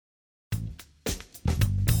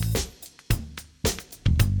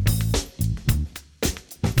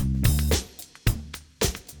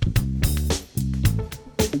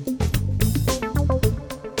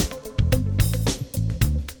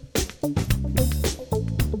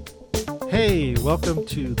Hey, welcome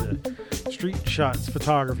to the Street Shots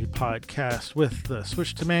Photography Podcast with the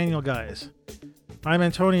Switch to Manual guys. I'm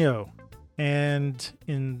Antonio, and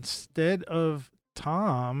instead of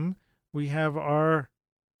Tom, we have our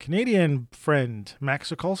Canadian friend, Mac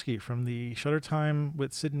Sokolsky from the Shutter Time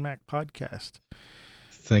with Sid and Mac podcast.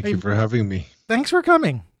 Thank you for having me. Thanks for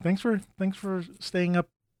coming. Thanks for staying up.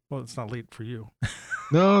 Well, it's not late for you.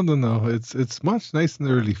 No. It's much nice and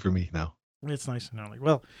early for me now. It's nice and early.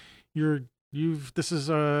 Well, this is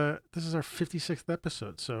our 56th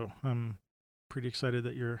episode, so I'm pretty excited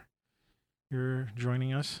that you're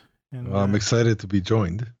joining us. And well, I'm excited to be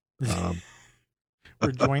joined.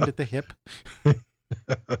 We're joined at the hip.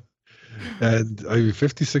 And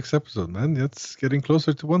 56 episode, man. That's getting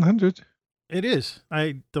closer to 100. It is.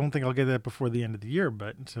 I don't think I'll get that before the end of the year,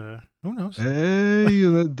 but who knows? Hey,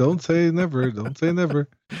 don't say never. Don't say never.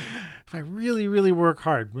 If I really, really work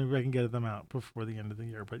hard, maybe I can get them out before the end of the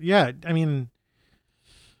year. But yeah, I mean,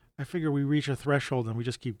 I figure we reach a threshold and we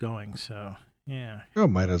just keep going. So yeah. Oh,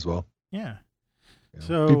 might as well. Yeah.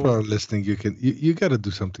 So people are listening. You got to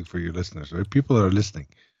do something for your listeners, right? People are listening,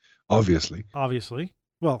 obviously.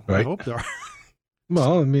 Well, right? I hope they are.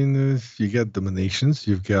 Well, I mean, if you get donations,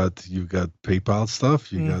 you've got PayPal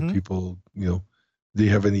stuff. You got people. Do you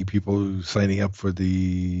have any people signing up for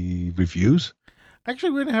the reviews?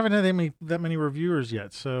 Actually, we haven't had that many reviewers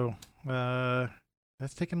yet, so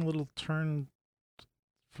that's taken a little turn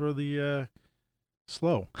for the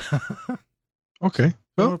slow. Okay,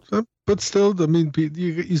 well, but still, I mean,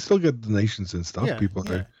 you still get donations and stuff. Yeah, people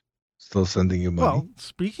are still sending you money. Well,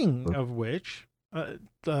 speaking of which,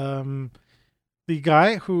 the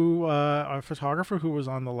guy who, our photographer who was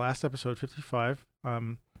on the last episode, 55,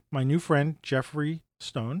 my new friend Jeffrey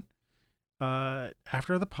Stone.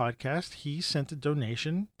 After the podcast, he sent a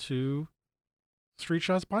donation to Street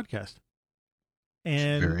Shots Podcast.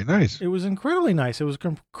 And very nice. It was incredibly nice. It was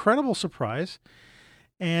an incredible surprise.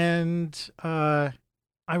 And I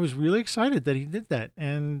was really excited that he did that.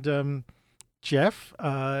 And Jeff,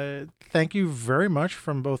 thank you very much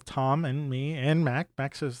from both Tom and me and Mac.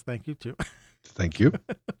 Mac says thank you too. Thank you.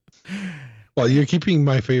 Well, you're keeping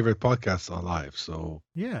my favorite podcast alive, so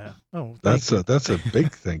yeah. Oh, that's a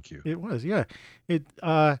big thank you. It was, yeah. It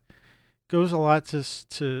goes a lot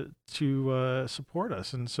to support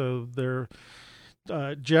us, and so there,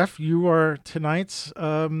 Jeff, you are tonight's,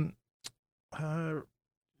 you're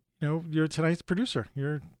tonight's producer.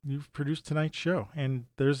 You've produced tonight's show, and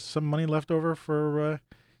there's some money left over for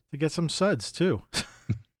to get some suds too.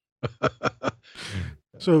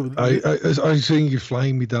 So are you saying you're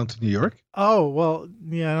flying me down to New York? Oh, well,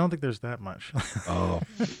 yeah, I don't think there's that much. Oh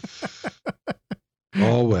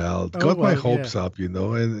well, got my hopes up,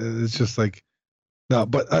 and it's just like, no,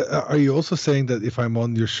 but are you also saying that if I'm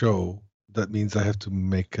on your show, that means I have to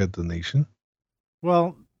make a donation?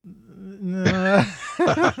 Well, no.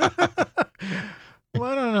 Well,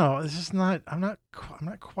 I don't know. It's just not. I'm not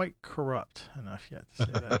quite corrupt enough yet to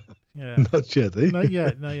say that. Yeah. Not yet, eh?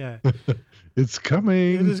 Not yet. It's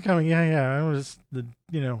coming. It is coming. Yeah. I was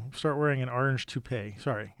start wearing an orange toupee.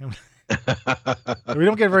 Sorry. We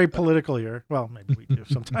don't get very political here. Well, maybe we do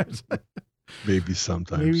sometimes. Maybe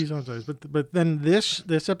sometimes. But then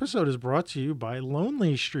this episode is brought to you by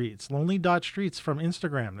Lonely Streets, Lonely.Streets from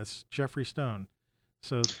Instagram. That's Jeffrey Stone.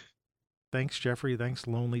 So thanks, Jeffrey. Thanks,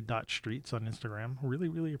 Lonely.Streets on Instagram. Really,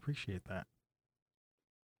 really appreciate that.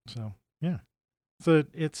 So yeah. So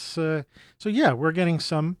it's we're getting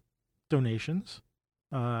some donations.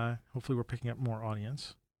 Hopefully we're picking up more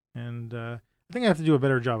audience. And I think I have to do a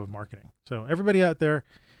better job of marketing. So everybody out there,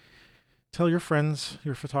 tell your friends,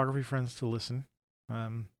 your photography friends to listen.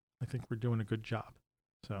 I think we're doing a good job.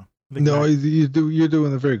 So you're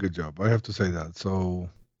doing a very good job. I have to say that. So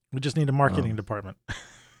we just need a marketing department.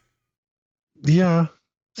 Yeah,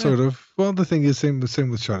 sort of. Well, the thing is, same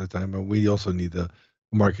with Shutter Time, and we also need a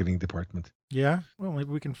marketing department. Yeah. Well, maybe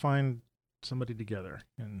we can find somebody together.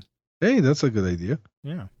 And hey, that's a good idea.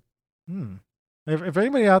 Yeah. If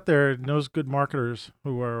anybody out there knows good marketers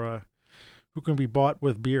who can be bought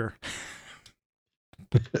with beer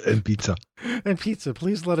and pizza,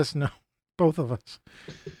 please let us know. Both of us.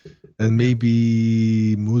 And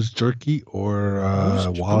maybe moose jerky or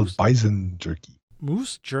wild bison jerky.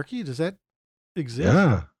 Moose jerky? Does that exist?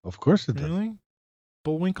 Yeah, of course it does. Really?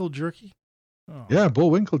 Bullwinkle jerky? Oh. Yeah,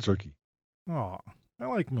 bullwinkle jerky. Oh, I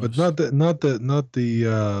like moose. But not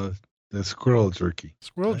the squirrel jerky.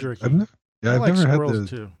 Squirrel jerky. I've never had squirrels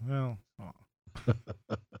too. Well,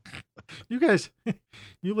 you guys,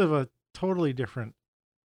 you live a totally different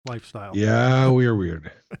lifestyle. Yeah, we're weird.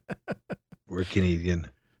 We're Canadian.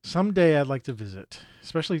 Someday I'd like to visit,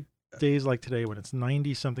 especially days like today when it's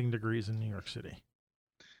 90 something degrees in New York City.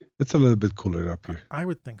 It's a little bit cooler up here, I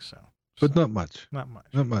would think so. but not much. Not much.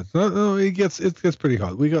 Not much. No, it gets pretty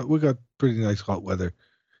hot. We got pretty nice hot weather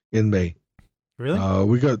in May. Really?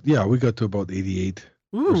 We got to about 88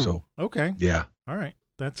 or so. Okay. Yeah. All right.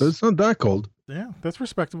 So it's not that cold. Yeah, that's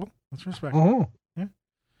respectable. That's respectable. Oh. Yeah.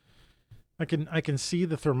 I can see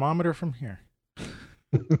the thermometer from here.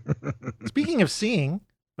 Speaking of seeing,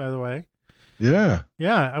 by the way. Yeah.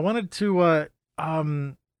 Yeah, I wanted to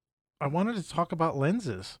talk about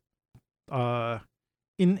lenses.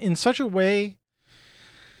 In such a way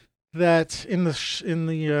that in the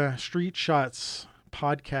Street Shots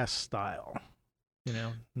podcast style,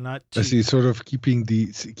 not too, I see, sort of keeping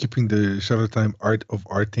the shutter time art of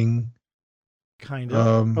arting. Kind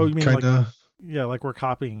of. Oh, you mean kind of? Like we're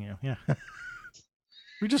copying you. Yeah.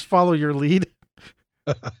 We just follow your lead.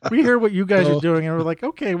 We hear what you guys are doing, and we're like,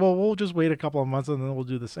 okay, well, we'll just wait a couple of months, and then we'll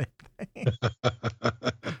do the same thing.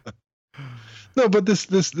 No, but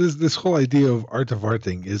this whole idea of art of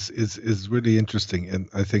arting is really interesting, and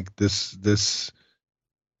I think this.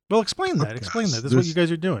 Well, explain that. Explain that. This is what you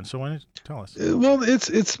guys are doing. So why don't you tell us? Well,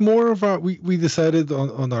 it's more of we decided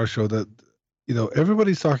on our show that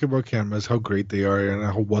everybody's talking about cameras, how great they are and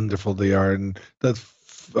how wonderful they are, and that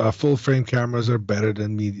full frame cameras are better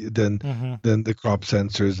than the crop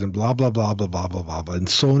sensors and blah blah blah blah blah blah blah blah. And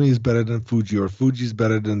Sony is better than Fuji, or Fuji is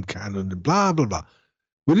better than Canon, and blah blah blah.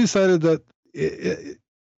 We decided that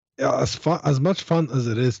as much fun as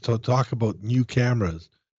it is to talk about new cameras,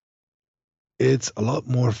 it's a lot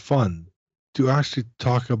more fun to actually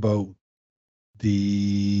talk about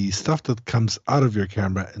the stuff that comes out of your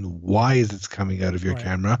camera and why is it coming out of your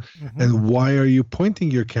camera, and why are you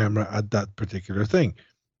pointing your camera at that particular thing,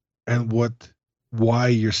 and why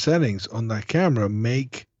your settings on that camera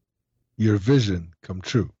make your vision come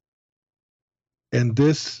true. And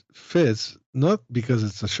this fits not because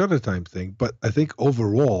it's a shutter time thing, but I think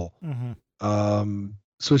overall,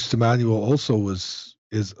 switch to manual also is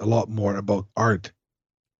a lot more about art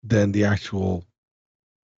than the actual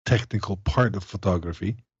technical part of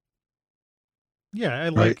photography. Yeah,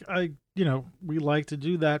 we like to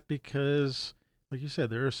do that because, like you said,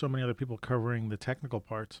 there are so many other people covering the technical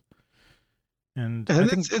parts, and I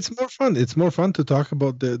think it's more fun. It's more fun to talk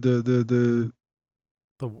about the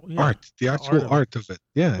art, the actual art of it.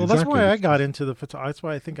 Yeah, well, that's why I got into that's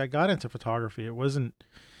why I think I got into photography. It wasn't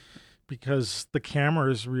because the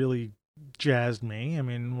cameras really jazzed me. I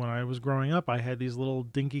mean, when I was growing up, I had these little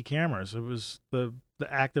dinky cameras. It was the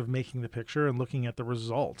act of making the picture and looking at the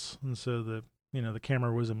results, and so the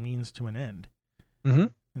camera was a means to an end.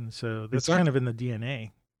 And so that's kind of in the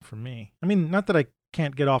DNA for me. I mean, not that I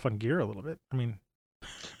can't get off on gear a little bit. I mean,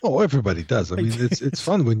 everybody does. I mean, it's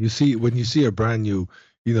fun when you see a brand new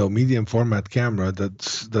medium format camera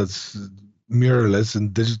that's mirrorless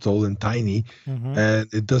and digital and tiny, and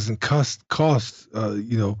it doesn't cost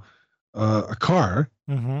a car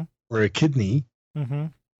or a kidney.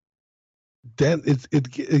 Then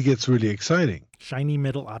it gets really exciting. Shiny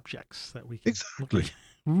metal objects that we can exactly.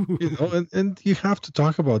 And you have to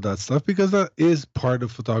talk about that stuff because that is part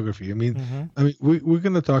of photography. I mean, we're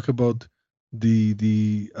going to talk about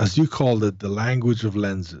the as you called it, the language of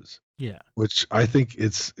lenses. Yeah. Which I think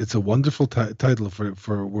it's a wonderful title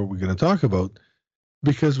for what we're going to talk about,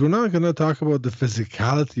 because we're not going to talk about the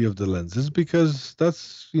physicality of the lenses, because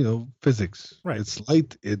that's physics. Right. It's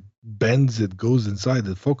light. It bends. It goes inside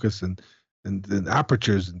the focus and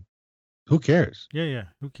apertures, and who cares? Yeah.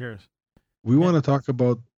 Who cares? We want to talk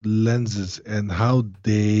about lenses and how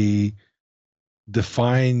they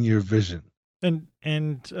define your vision. And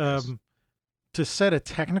to set a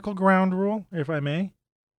technical ground rule, if I may,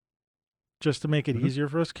 just to make it easier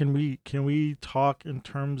for us, can we talk in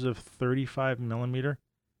terms of 35 millimeter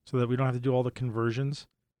so that we don't have to do all the conversions?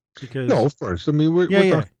 Because no, of course. I mean, we're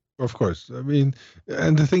talking. Of course. I mean,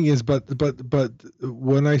 and the thing is, but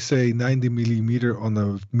when I say 90 millimeter on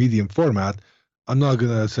a medium format, I'm not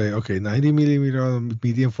gonna say, okay, 90 millimeter on a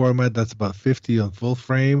medium format, that's about 50 on full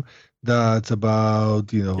frame. That's about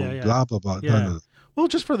blah blah blah. Yeah. No. Well,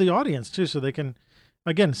 just for the audience too, so they can,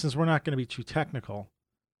 again, since we're not going to be too technical,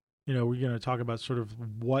 we're going to talk about sort of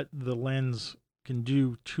what the lens can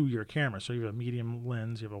do to your camera. So you have a medium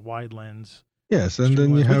lens, you have a wide lens. Yes, and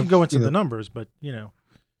then you have. We can go into the numbers, but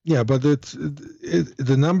Yeah, but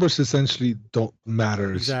the numbers essentially don't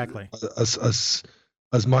matter exactly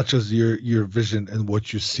as much as your vision and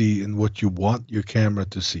what you see and what you want your camera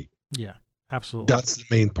to see. Yeah, absolutely. That's the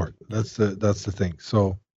main part. That's the thing.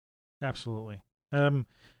 So absolutely. And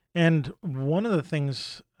one of the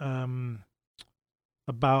things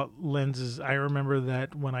about lenses, I remember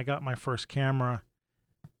that when I got my first camera,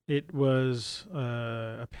 It was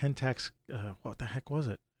a Pentax. What the heck was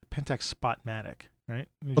it? Pentax Spotmatic, right?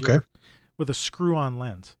 Did you Okay. ever, with a screw-on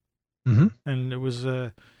lens, Mm-hmm. and it was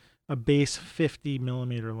a base 50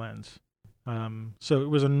 millimeter lens. So it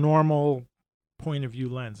was a normal point of view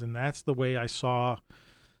lens, and that's the way I saw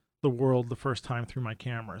the world the first time through my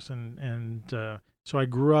cameras, and so I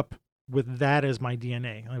grew up with that as my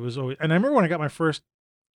DNA. I was always, and I remember when I got my first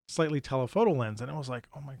slightly telephoto lens, and it was like,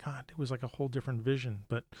 oh my god, it was like a whole different vision.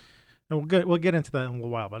 But and we'll get into that in a little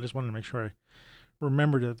while. But I just wanted to make sure I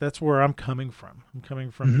remembered it. That's where I'm coming from. I'm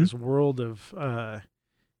coming from Mm-hmm. this world of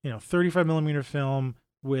 35 millimeter film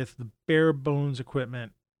with the bare bones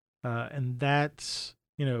equipment, and that's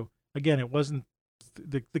again, it wasn't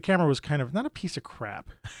the camera was kind of not a piece of crap.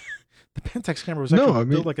 The Pentax camera was No, actually I built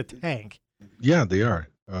mean, like a tank. yeah, they are.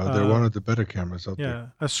 They're one Um, of the better cameras out there. yeah,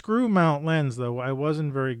 a screw mount lens though, I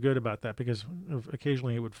wasn't very good about that because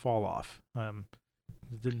occasionally it would fall off.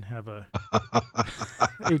 It didn't have a.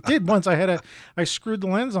 It did once. I screwed the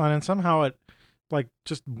lens on and somehow it, like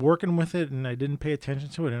just working with it, and I didn't pay attention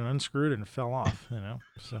to it and unscrewed it and it fell off.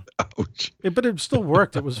 So. Ouch. But it still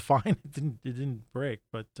worked. It was fine. It didn't break.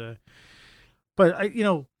 But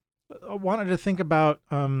I wanted to think about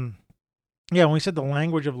yeah, when we said the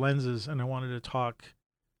language of lenses, and I wanted to talk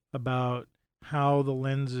about how the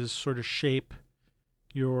lenses sort of shape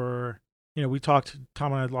your. We talked.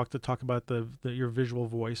 Tom and I'd like to talk about the your visual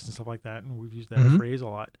voice and stuff like that, and we've used that Mm-hmm. phrase a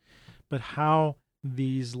lot. But how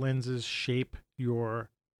these lenses shape your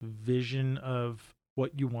vision of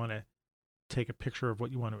what you want to take a picture of,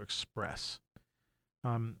 what you want to express.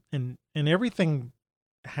 And everything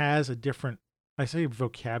has a different, I say,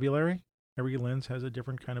 vocabulary. Every lens has a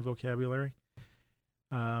different kind of vocabulary.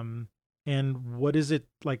 And what is it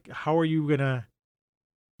like? How are you gonna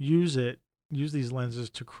use these lenses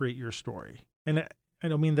to create your story? And I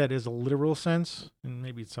don't mean that as a literal sense, and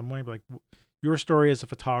maybe in some way, but like your story as a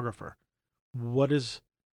photographer. What is,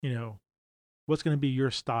 what's going to be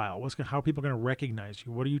your style? How are people going to recognize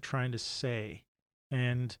you? What are you trying to say?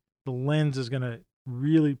 And the lens is going to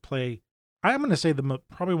really play. I'm going to say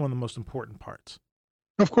probably one of the most important parts.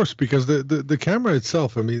 Of course, because the camera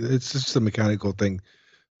itself, I mean, it's just a mechanical thing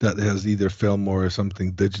that has either film or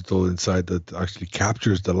something digital inside that actually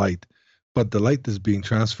captures the light, but the light is being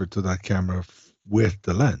transferred to that camera with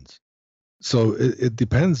the lens. So it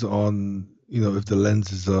depends on if the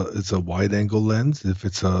lens is a wide angle lens, if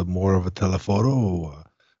it's a more of a telephoto or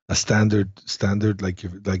a standard like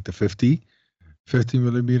the 50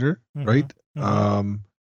 millimeter, right? Mm-hmm.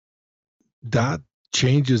 That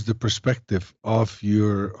changes the perspective of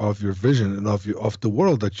your vision and of the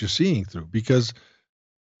world that you're seeing through, because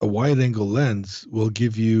a wide angle lens will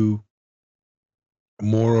give you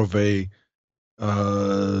more of a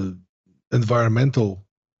uh, environmental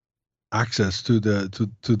access to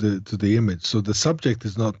the image. So the subject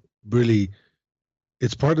is not really,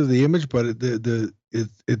 it's part of the image, but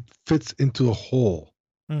it fits into a whole,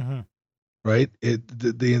 Mm-hmm. right?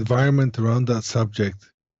 The environment around that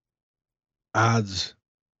subject adds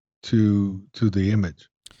to the image.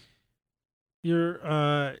 You're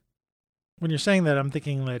when you're saying that, I'm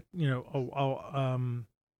thinking that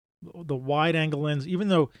the wide angle lens, even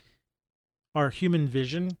though our human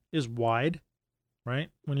vision is wide, right?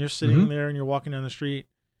 When you're sitting Mm-hmm. there and you're walking down the street,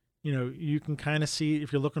 you can kind of see,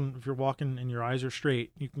 if you're walking and your eyes are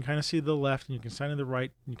straight, you can kind of see the left and you can see to the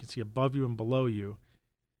right, and you can see above you and below you,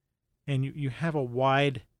 and you have a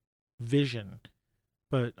wide vision.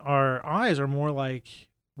 But our eyes are more like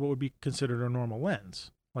what would be considered a normal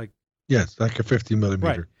lens, like Yes, like a 50 right.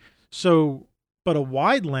 millimeter. So, but a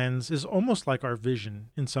wide lens is almost like our vision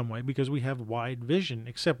in some way because we have wide vision,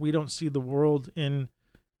 except we don't see the world in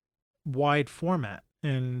wide format,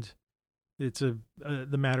 and it's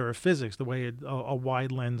the matter of physics, the way a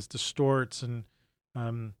wide lens distorts and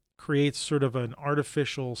creates sort of an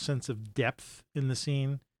artificial sense of depth in the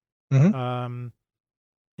scene. Mm-hmm.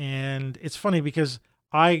 And it's funny because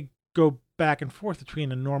I go back and forth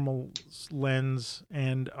between a normal lens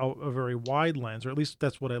and a very wide lens, or at least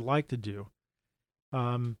that's what I like to do,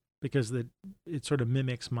 because it sort of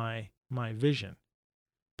mimics my vision.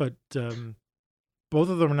 But both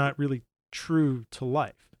of them are not really true to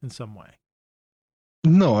life in some way.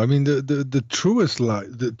 No, I mean the truest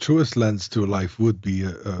lens to life would be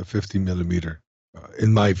a 50 millimeter,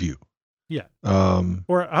 in my view. Yeah. Um,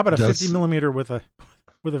 Or how about a 50 that's millimeter with a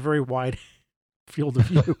very wide field of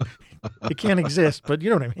view? It can't exist, but you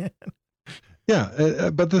know what I mean. yeah.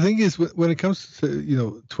 But the thing is, when it comes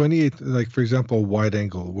to 28, like for example, wide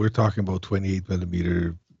angle, we're talking about 28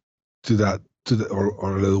 millimeter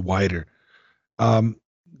or a little wider.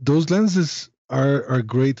 Those lenses are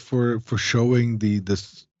great for showing the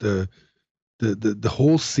the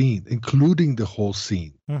whole scene, including the whole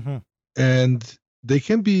scene. Mm-hmm. And they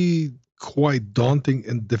can be quite daunting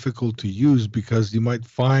and difficult to use because you might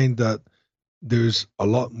find that there's a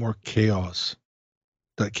lot more chaos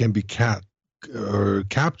that can be captured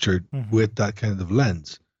Mm-hmm. with that kind of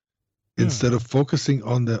lens. Instead of focusing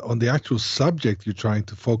on the actual subject you're trying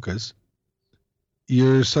to focus,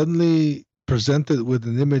 you're suddenly presented with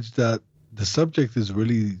an image that the subject is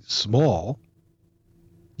really small,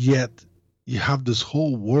 yet you have this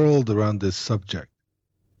whole world around this subject.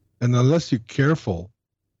 And unless you're careful,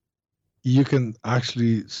 you can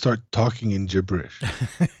actually start talking in gibberish,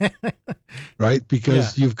 right?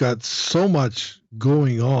 Because you've got so much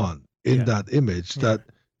going on in that image that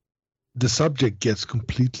the subject gets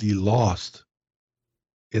completely lost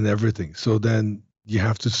in everything. So then you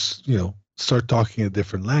have to, start talking a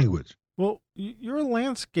different language. Well, you're a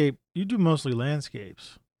landscape. You do mostly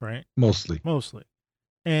landscapes, right? Mostly.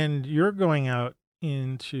 And you're going out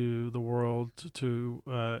into the world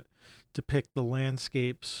to depict the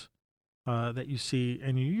landscapes that you see,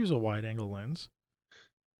 and you use a wide-angle lens.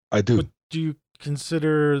 I do. But do you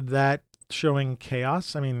consider that showing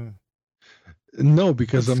chaos? I mean, no,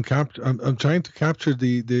 because I'm trying to capture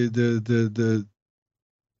the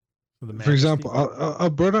for example,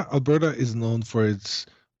 Alberta is known for its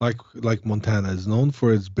like Montana is known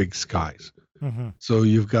for its big skies. Mm-hmm. So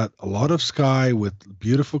you've got a lot of sky with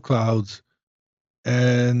beautiful clouds,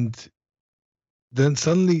 and then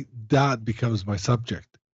suddenly that becomes my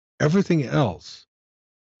subject. Everything else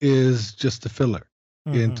is just a filler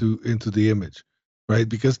into the image, right?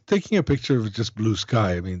 Because taking a picture of just blue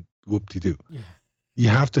sky, I mean, whoop-de-doo. Yeah. You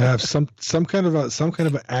have to have some kind of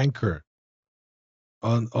an anchor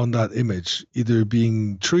on that image, either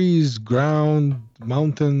being trees, ground,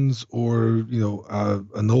 mountains, or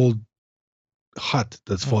an old hut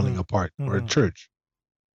that's falling apart, or a church.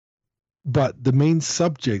 But the main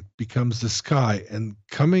subject becomes the sky, and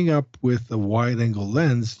coming up with a wide angle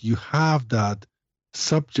lens, you have that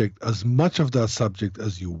subject, as much of that subject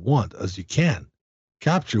as you want, as you can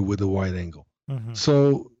capture with a wide angle.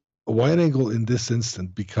 So a wide angle in this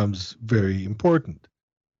instant becomes very important.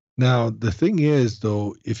 Now, the thing is,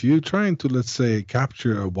 though, if you're trying to, let's say,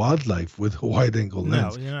 capture a wildlife with a wide angle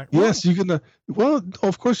lens, yes, you're gonna. Well,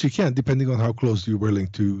 of course you can, depending on how close you're willing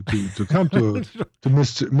to come to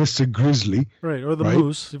Mr. Grizzly, right? Or the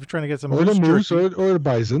moose, if you're trying to get some or moose the moose, jerky. or the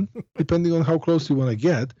bison, depending on how close you want to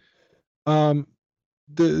get. The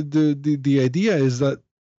idea is that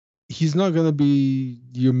he's not going to be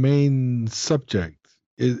your main subject.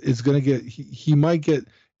 It's going to get he might get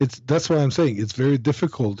that's why I'm saying it's very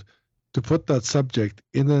difficult to put that subject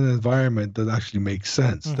in an environment that actually makes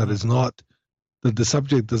sense, that is not that the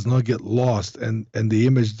subject does not get lost and the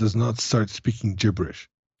image does not start speaking gibberish.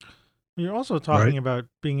 You're also talking about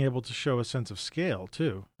being able to show a sense of scale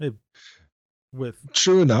too.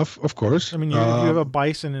 True enough, of course. I mean, you have a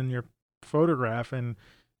bison in your photograph and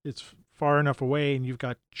it's far enough away and you've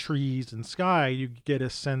got trees and sky, you get a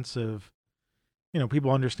sense of,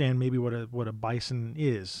 people understand maybe what a bison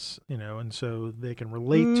is, and so they can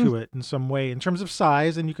relate to it in some way in terms of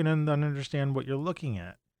size, and you can then understand what you're looking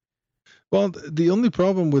at. Well, the only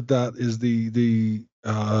problem with that is the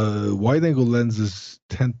wide angle lenses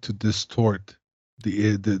tend to distort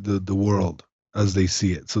the world as they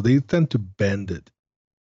see it. So they tend to bend it.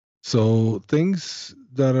 So things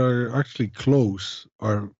that are actually close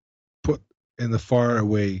are put in a far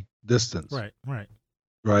away distance.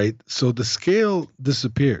 Right. So the scale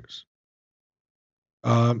disappears.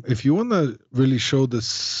 If you want to really show the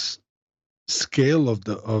scale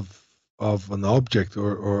of an object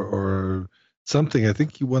or something, I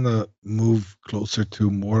think you want to move closer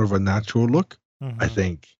to more of a natural look. I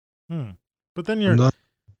think. But then you're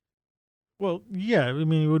well, yeah. I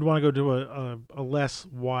mean, you would want to go to a less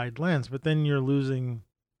wide lens, but then you're losing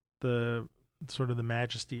the sort of the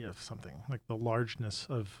majesty of something, like the largeness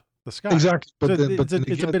of the sky. Exactly. But so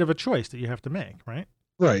it's a bit of a choice that you have to make, right?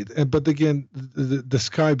 Right. But again, the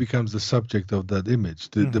sky becomes the subject of that image.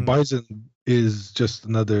 The bison is just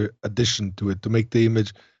another addition to it to make the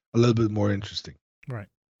image a little bit more interesting. Right.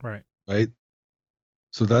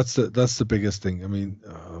 So that's the biggest thing. I mean,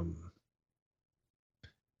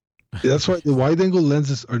 that's why the wide angle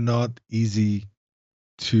lenses are not easy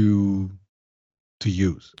to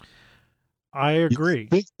use. I agree.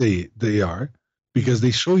 You think they are, because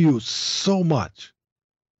they show you so much.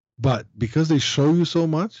 But because they show you so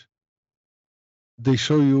much, they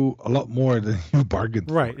show you a lot more than you bargained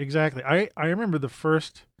for. Right, exactly. I remember the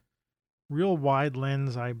first real wide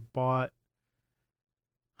lens I bought.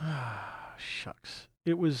 Shucks.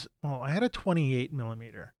 It was, I had a 28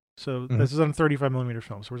 millimeter. So Mhm. this is on 35 millimeter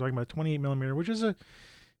film. So we're talking about 28 millimeter, which is a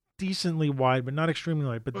decently wide, but not extremely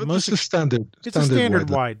wide. But the Well, most this is it's a standard standard wide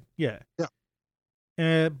lens. wide, yeah.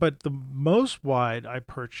 Yeah. But the most wide I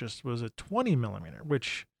purchased was a 20 millimeter,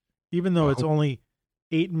 which even though it's Wow. only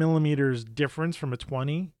 8 millimeters difference from a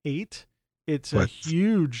 28, it's a But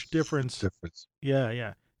huge difference. difference.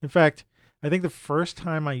 Yeah. In fact, I think the first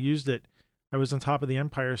time I used it, I was on top of the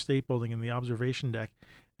Empire State Building in the observation deck,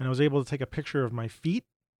 and I was able to take a picture of my feet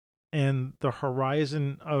and the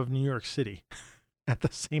horizon of New York City at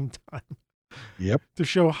the same time Yep. to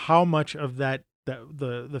show how much of that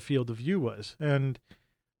the field of view was. And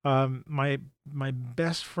my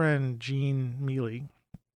best friend Gene Mealy,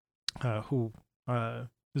 who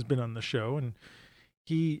has been on the show, and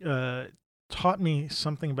he taught me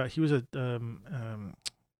something about. He was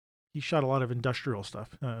he shot a lot of industrial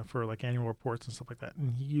stuff for like annual reports and stuff like that,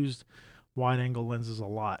 and he used wide angle lenses a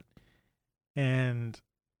lot, and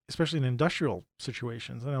especially in industrial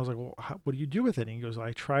situations. And I was like, well, what do you do with it? And he goes,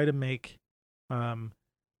 I try to make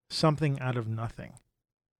something out of nothing.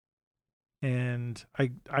 And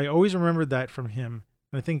I always remembered that from him.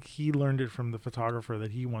 And I think he learned it from the photographer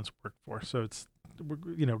that he once worked for. So it's,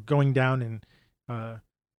 going down in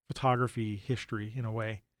photography history in a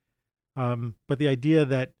way. But the idea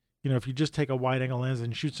that, if you just take a wide angle lens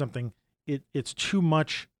and shoot something, it's too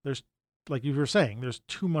much. There's, like you were saying, there's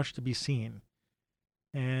too much to be seen.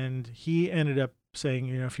 And he ended up saying,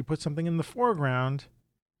 if you put something in the foreground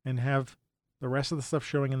and have the rest of the stuff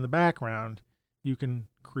showing in the background, you can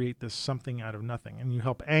create this something out of nothing, and you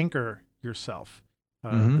help anchor yourself,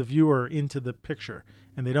 the viewer, into the picture,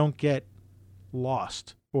 and they don't get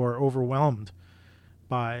lost or overwhelmed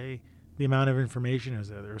by the amount of information is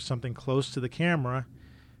there. There's something close to the camera,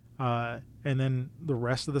 and then the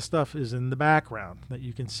rest of the stuff is in the background that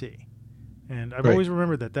you can see. And I've always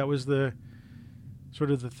remembered that was the sort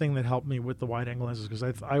of the thing that helped me with the wide angle lenses, because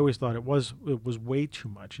I always thought it was way too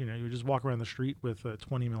much. You would just walk around the street with a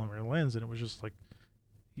 20 millimeter lens, and it was just like,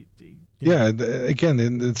 again,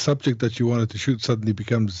 in the subject that you wanted to shoot suddenly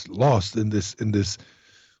becomes lost in this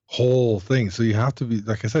whole thing. So you have to be,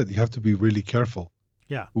 like I said, you have to be really careful.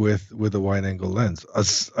 Yeah. With a wide angle lens,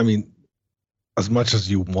 as much as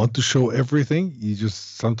you want to show everything,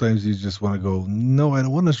 sometimes you just want to go, no, I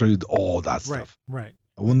don't want to show you all that stuff. Right.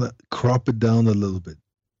 I want to crop it down a little bit.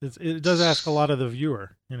 It does ask a lot of the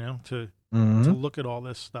viewer, to look at all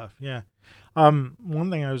this stuff. Yeah.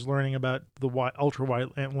 One thing I was learning about the ultra wide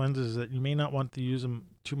lenses is that you may not want to use them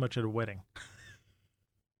too much at a wedding.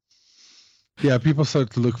 Yeah, people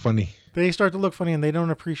start to look funny. They start to look funny, and they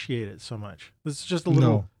don't appreciate it so much. This is just a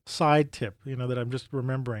little side tip, that I'm just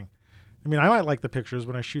remembering. I mean, I might like the pictures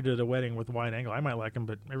when I shoot at a wedding with wide angle. I might like them,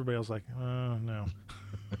 but everybody else like, oh, no.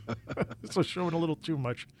 So showing a little too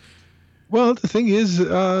much. Well, the thing is,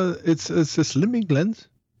 it's a slimming lens.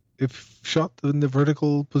 If shot in the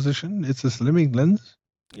vertical position, it's a slimming lens.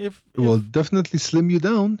 It will definitely slim you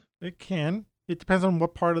down. It can. It depends on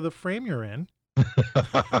what part of the frame you're in.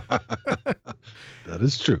 That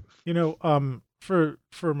is true.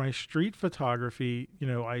 For my street photography,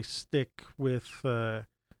 I stick with a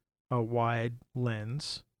wide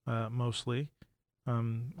lens mostly.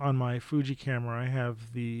 On my Fuji camera, I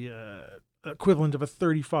have the equivalent of a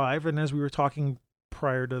 35, and as we were talking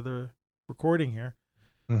prior to the recording here,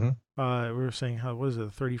 we were saying what is it? A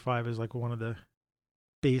 35 is like one of the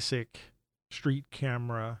basic street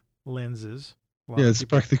camera lenses. Yeah, it's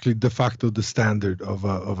practically de facto the standard of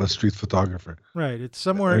a street photographer. Right. It's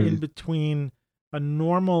somewhere in between a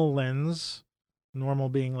normal lens, normal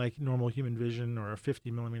being like normal human vision, or a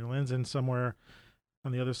 50 millimeter lens, and somewhere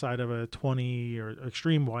on the other side of a 20 or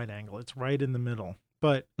extreme wide angle. It's right in the middle.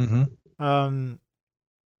 But and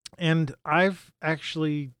I've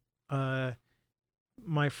actually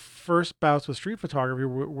my first bouts with street photography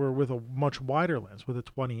were with a much wider lens, with a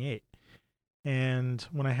 28. And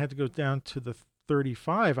when I had to go down to the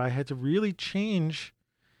 35, I had to really change.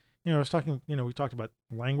 I was talking, we talked about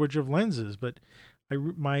language of lenses, but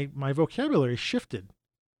my vocabulary shifted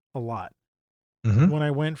a lot when I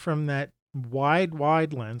went from that wide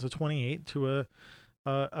lens, a 28, to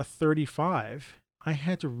a 35. I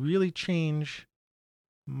had to really change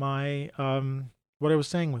my what I was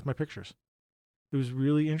saying with my pictures. It was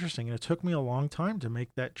really interesting, and it took me a long time to make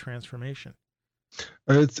that transformation.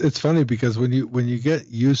 It's funny because when you get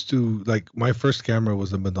used to, like, my first camera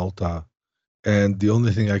was a Minolta, and the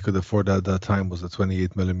only thing I could afford at that time was a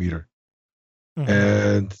 28 millimeter,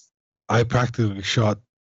 and I practically shot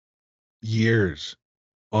years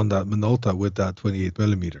on that Minolta with that 28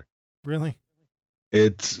 millimeter. Really?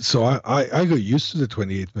 So I got used to the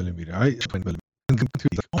 28 millimeter.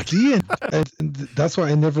 See, and that's why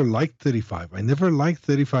I never liked 35. I never liked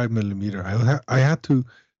 35 millimeter. I had to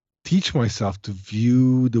teach myself to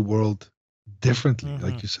view the world differently,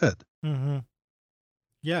 like you said. Mm-hmm.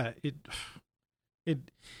 Yeah, it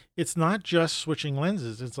it's not just switching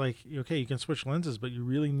lenses. It's like, okay, you can switch lenses, but you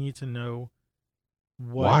really need to know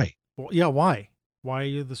Why? Well, yeah, why? Why are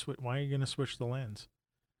you why are you going to switch the lens?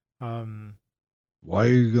 Um, Why are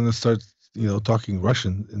you gonna start, talking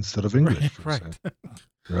Russian instead of English, for right. example?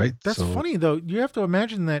 Right? That's funny though. You have to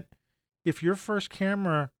imagine that if your first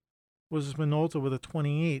camera was Minolta with a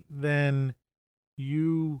 28, then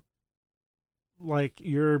you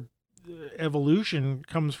your evolution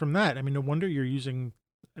comes from that. I mean, no wonder you're using.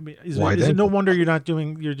 I mean, is it no wonder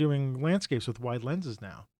you're doing landscapes with wide lenses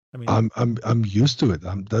now? I mean, I'm used to it.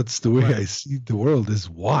 That's the way I see the world is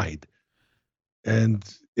wide, and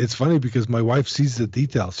it's funny because my wife sees the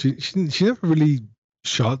details. She never really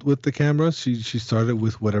shot with the camera. She started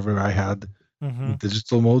with whatever I had in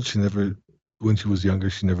digital mode. She never, when she was younger,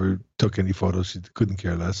 she never took any photos. She couldn't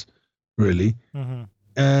care less, really.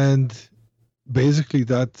 And basically,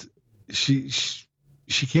 that she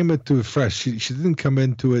came into it fresh. She didn't come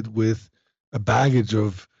into it with a baggage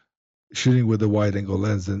of shooting with a wide angle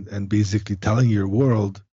lens and basically showing your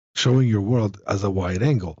world as a wide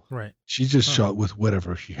angle. Right. She just shot with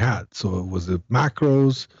whatever she had. So it was the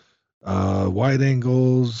macros, wide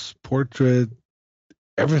angles, portrait,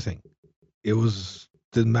 everything. It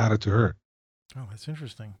didn't matter to her. Oh, that's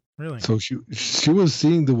interesting. Really? So she was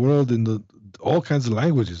seeing the world in all kinds of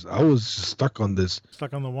languages. I was stuck on this.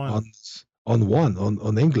 Stuck on the one.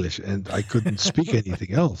 On English, and I couldn't speak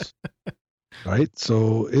anything else. Right?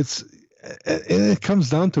 So it comes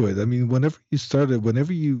down to it. I mean,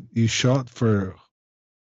 whenever you shot for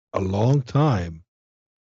a long time,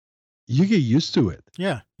 you get used to it.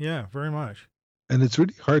 Yeah, very much. And it's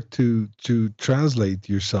really hard to translate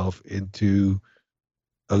yourself into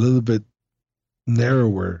a little bit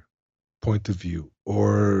narrower point of view,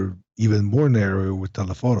 or even more narrow with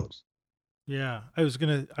telephotos. Yeah, I was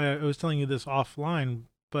telling you this offline,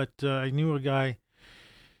 but I knew a guy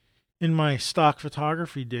in my stock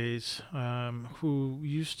photography days who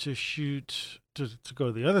used to shoot to go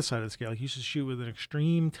to the other side of the scale. He used to shoot with an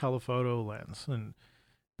extreme telephoto lens, and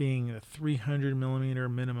being a 300 millimeter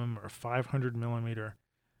minimum or 500 millimeter.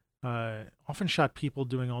 Often shot people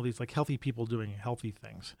doing all these, like, healthy people doing healthy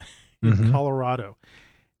things in Colorado.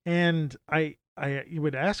 And I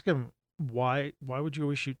would ask him, why would you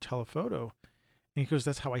always shoot telephoto? And he goes,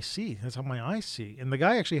 that's how I see. That's how my eyes see. And the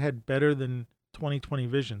guy actually had better than 20/20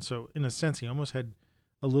 vision. So in a sense, he almost had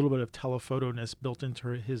a little bit of telephotoness built into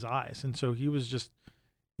his eyes. And so he was just,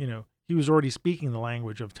 he was already speaking the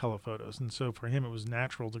language of telephotos. And so for him, it was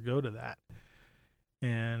natural to go to that.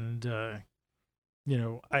 And,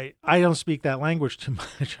 I don't speak that language too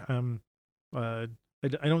much. I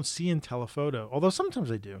don't see in telephoto, although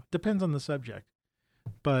sometimes I do. Depends on the subject.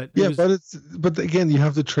 But but again, you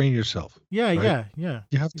have to train yourself. Yeah, right? yeah.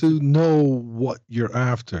 You have to know what you're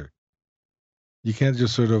after. You can't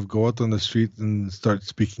just sort of go out on the street and start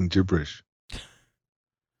speaking gibberish.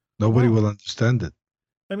 Nobody will understand it.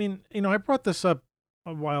 I mean, I brought this up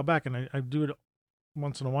a while back, and I do it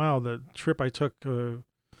once in a while. The trip I took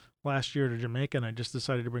last year to Jamaica, and I just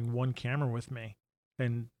decided to bring one camera with me,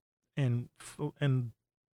 and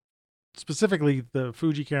specifically the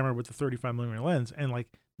Fuji camera with the 35 millimeter lens, and like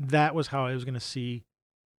that was how I was going to see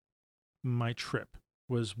my trip,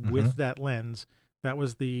 was with that lens. That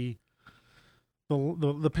was the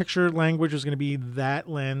picture language was going to be that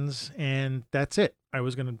lens, and that's it. I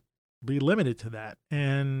was going to be limited to that,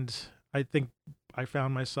 and I think I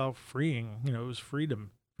found myself freeing. It was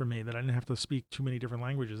freedom for me, that I didn't have to speak too many different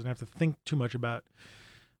languages. I didn't have to think too much about,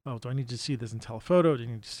 do I need to see this in telephoto? Do I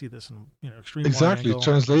need to see this in extreme exactly wide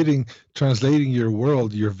angle? translating your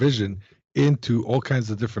world, your vision into all kinds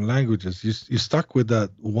of different languages. You stuck with that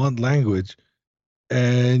one language,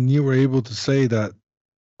 and you were able to say that,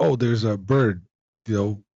 oh, there's a bird,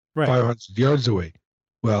 500 yards away.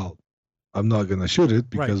 Well, I'm not going to shoot it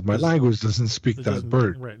because my language doesn't speak that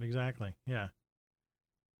bird. Right, exactly. Yeah.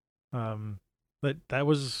 But that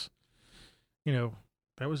was,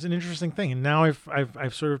 that was an interesting thing. And now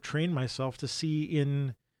I've sort of trained myself to see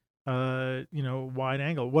in, wide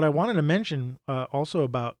angle. What I wanted to mention also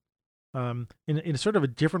about, in sort of a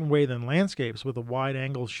different way than landscapes, with a wide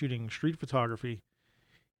angle shooting street photography,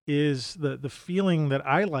 is the feeling that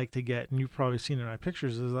I like to get, and you've probably seen it in my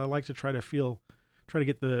pictures, is I like to try to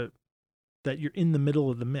get that you're in the middle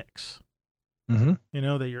of the mix. Mm-hmm.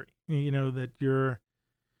 That you're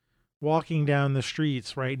walking down the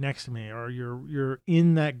streets right next to me, or you're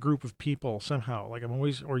in that group of people somehow. Like I'm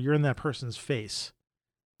always, or you're in that person's face.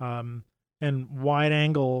 And wide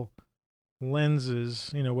angle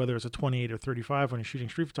lenses, whether it's a 28 or 35 when you're shooting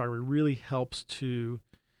street photography, really helps to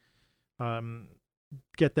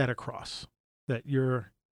get that across, that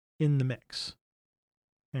you're in the mix.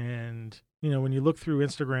 And when you look through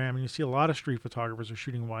Instagram and you see a lot of street photographers are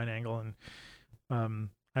shooting wide angle, and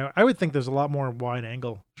I would think there's a lot more wide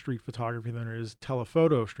angle street photography than there is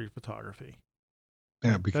telephoto street photography.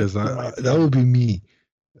 Yeah, because that would be me.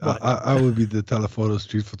 I would be the telephoto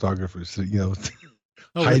street photographer, so,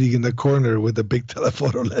 hiding in the corner with a big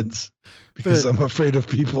telephoto lens because I'm afraid of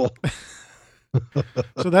people.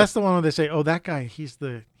 So that's the one where they say, "Oh, that guy, he's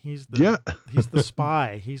the he's the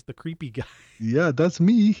spy, he's the creepy guy." Yeah, that's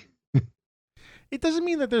me. It doesn't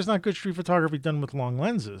mean that there's not good street photography done with long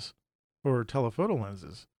lenses or telephoto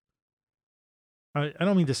lenses. I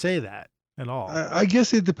don't mean to say that at all. I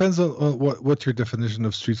guess it depends on what your definition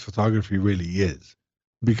of street photography really is.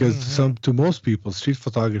 Because to most people, street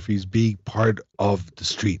photography is being part of the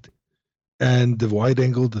street. And the wide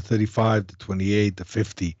angle, the 35, the 28, the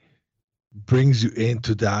 50 brings you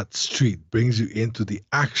into that street, brings you into the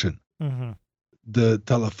action. Mm-hmm. The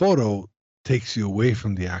telephoto takes you away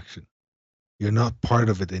from the action. You're not part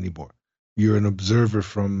of it anymore. You're an observer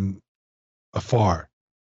from afar.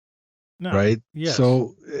 No, right? Yes.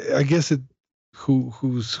 So I guess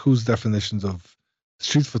whose definitions of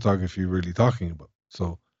street photography are you really talking about?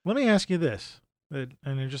 So let me ask you this, and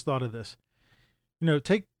I just thought of this.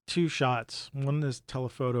 Take two shots. One is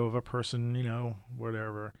telephoto of a person,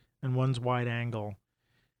 whatever, and one's wide angle.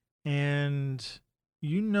 And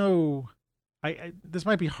this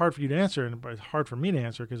might be hard for you to answer, but it's hard for me to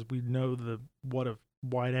answer because we know what a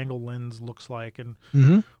wide angle lens looks like and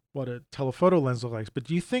what a telephoto lens looks like. But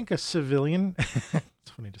do you think a civilian,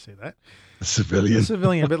 it's funny to say that, a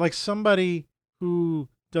civilian, but like somebody who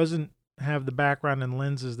doesn't have the background and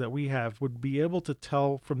lenses that we have would be able to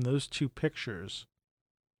tell from those two pictures,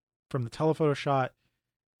 from the telephoto shot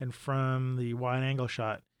and from the wide angle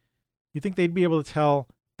shot, you think they'd be able to tell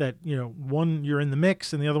that, one you're in the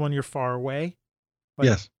mix and the other one you're far away?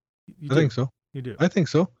 Yes, I think so. You do. I think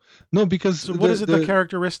so. No, because so what is it? The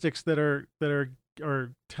characteristics that are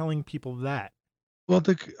telling people that? Well,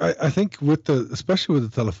 I think especially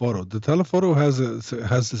with the telephoto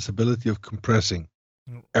has this ability of compressing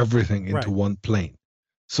everything into one plane.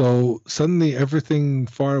 So suddenly everything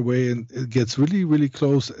far away and it gets really, really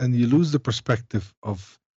close, and you lose the perspective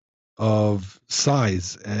of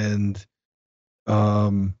size, and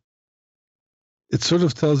it sort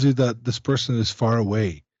of tells you that this person is far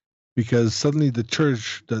away, because suddenly the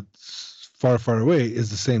church that's far, far away is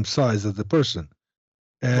the same size as the person,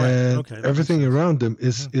 and everything around them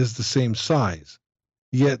is the same size.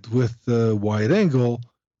 Yet with the wide angle,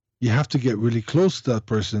 you have to get really close to that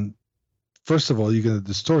person. First of all, you're going to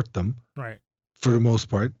distort them, right, for the most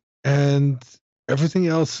part, and everything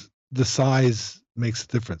else, the size makes a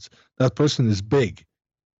difference. That person is big.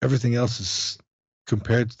 Everything else is,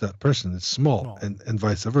 compared to that person, it's small. And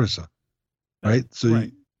vice versa, right? So,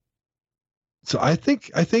 so I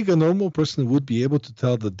think a normal person would be able to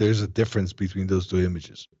tell that there's a difference between those two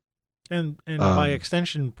images, and by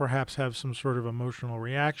extension, perhaps have some sort of emotional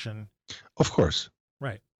reaction. Of course,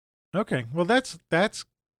 right. Okay, well, that's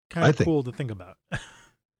kind of cool to think about,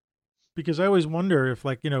 because I always wonder if,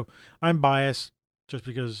 like, I'm biased just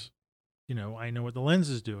because, I know what the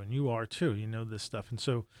lenses do, and you are too. You know this stuff, and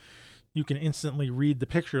so you can instantly read the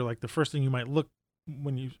picture. Like the first thing you might look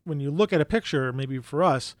when you look at a picture, maybe for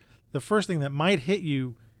us, the first thing that might hit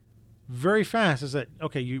you very fast is that,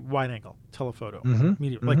 okay, you wide angle, telephoto,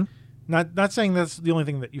 medium. Like, not saying that's the only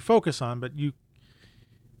thing that you focus on, but you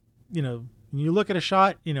when you look at a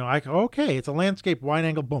shot, okay, it's a landscape, wide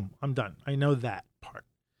angle, boom, I'm done. I know that part.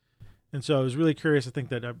 And so I was really curious to think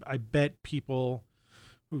that I bet people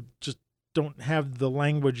who just don't have the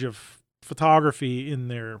language of photography in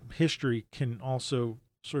their history can also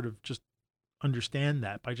sort of just understand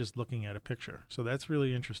that by just looking at a picture. So that's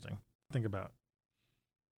really interesting to think about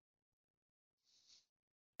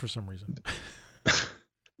for some reason.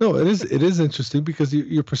 No, it is interesting because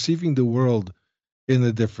you're perceiving the world in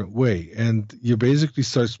a different way, and you basically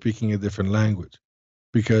start speaking a different language,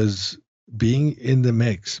 because being in the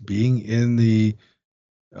mix, being in the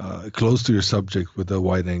close to your subject with a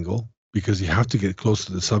wide angle, because you have to get close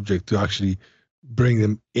to the subject to actually bring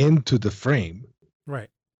them into the frame, right?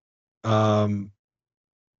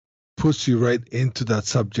 Puts you right into that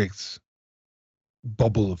subject's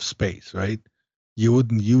bubble of space, right? You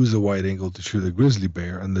wouldn't use a wide angle to shoot a grizzly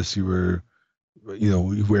bear unless you were,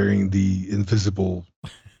 wearing the invisible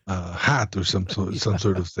hat or some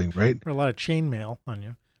sort of thing, right? Or a lot of chainmail on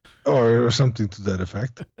you. Or something to that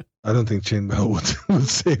effect. I don't think chainmail would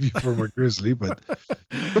save you from a grizzly, but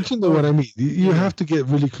you know what I mean. You have to get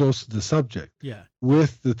really close to the subject. Yeah.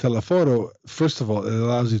 With the telephoto, first of all, it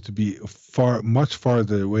allows you to be much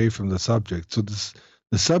farther away from the subject. So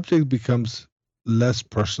the subject becomes less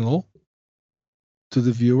personal to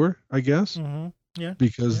the viewer, I guess. Mm-hmm. Yeah.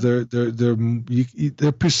 Because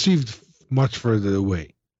they're perceived much further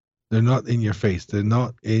away. They're not in your face. They're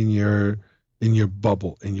not in your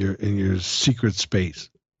bubble, in your secret space.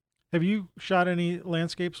 Have you shot any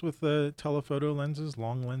landscapes with the telephoto lenses,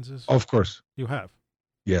 long lenses? Of course. You have?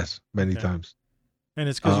 Yes, many times. And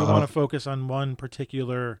it's because you want to focus on one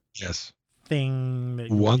particular thing.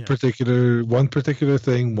 One particular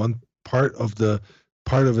thing, one part of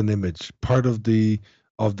an image, part of the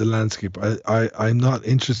landscape. I'm not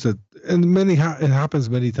interested, and it happens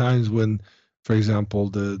many times when, for example,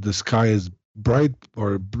 the sky is bright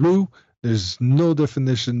or blue. There's no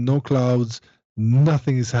definition, no clouds,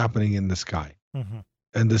 nothing is happening in the sky. Mm-hmm.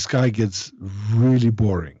 And the sky gets really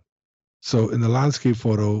boring. So in the landscape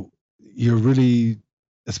photo, you're really,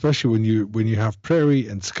 especially when you have prairie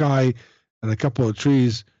and sky and a couple of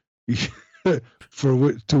trees to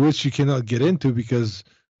which you cannot get into because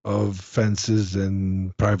of fences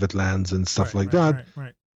and private lands and stuff that.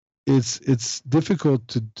 Right. It's difficult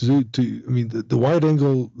to do. I mean, the wide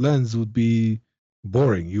angle lens would be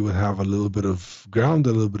boring. You would have a little bit of ground,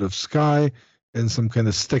 a little bit of sky, and some kind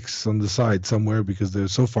of sticks on the side somewhere because they're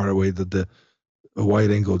so far away that a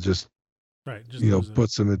wide angle just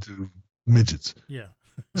puts them into midgets. Yeah.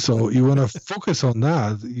 So you want to focus on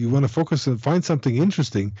that. You want to focus and find something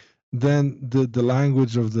interesting. Then the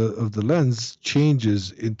language of the lens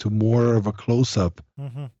changes into more of a close up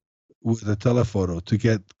with a telephoto to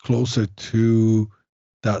get closer to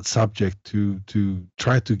that subject to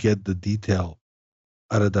try to get the detail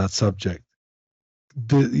out of that subject.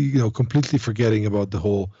 Completely forgetting about the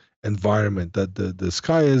whole environment, that the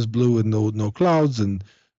sky is blue and no clouds, and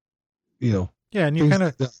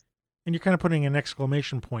and you're kind of putting an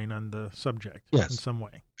exclamation point on the subject in some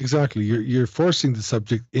way. Exactly. You're forcing the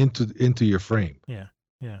subject into your frame. Yeah.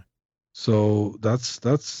 So that's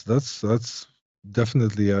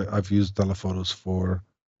definitely I've used telephotos for.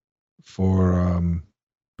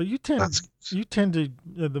 But you tend to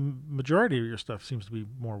the majority of your stuff seems to be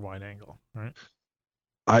more wide angle, right?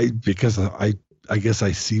 I guess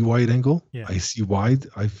I see wide angle. Yeah. I see wide.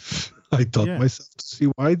 I taught myself to see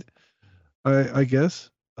wide. I guess.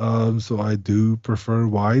 So I do prefer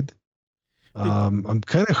wide. I'm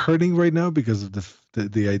kind of hurting right now because of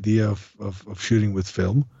the idea of shooting with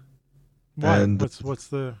film. Why? And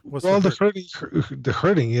the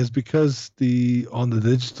hurting is because on the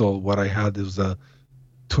digital, what I had is a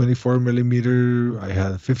 24 millimeter. I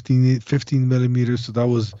had 15 millimeters. So that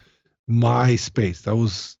was my space. That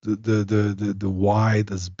was the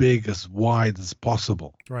wide, as big as wide as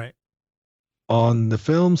possible. Right. On the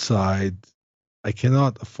film side, I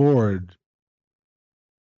cannot afford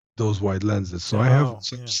those wide lenses. So I'm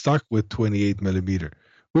stuck with 28 millimeter,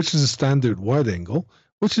 which is a standard wide angle,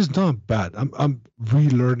 which is not bad. I'm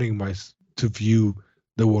relearning to view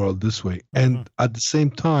the world this way. And at the same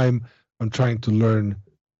time, I'm trying to learn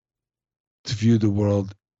to view the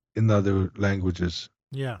world in other languages.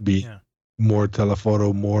 Yeah. More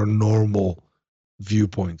telephoto, more normal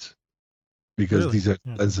viewpoints, because these are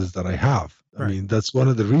lenses that I have. Right. I mean, that's one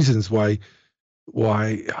of the reasons why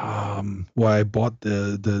I bought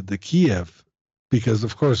the Kiev, because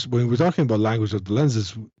of course when we're talking about language of the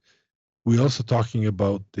lenses, we're also talking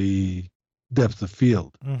about the depth of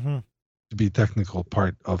field, to be technical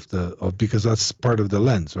part of because that's part of the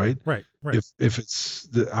lens, right? Right. If it's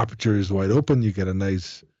the aperture is wide open, you get a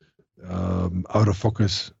nice out of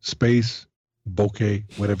focus space, bokeh,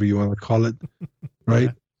 whatever you want to call it,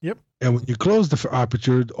 right? Yep. And when you close the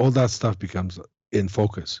aperture, all that stuff becomes in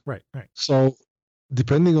focus. Right. So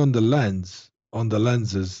depending on the lenses,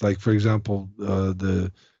 like for example,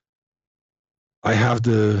 I have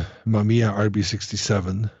the Mamiya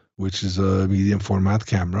RB67, which is a medium format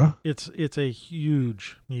camera. It's a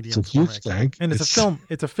huge medium. It's a huge tank, and it's a film.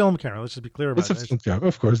 It's a film camera. Let's just be clear about it. It's a film camera,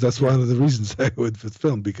 of course. That's one of the reasons I went with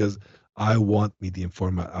film, because I want medium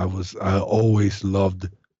format. I always loved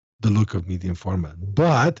the look of medium format,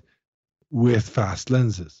 but with fast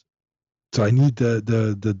lenses. So I need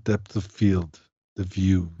the depth of field, the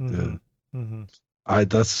view.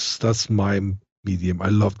 That's my medium. I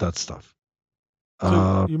love that stuff.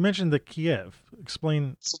 So you mentioned the Kiev.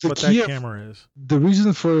 Explain what that camera is. The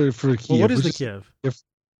reason for Kiev. Well, what is the Kiev?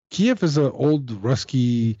 Kiev is an old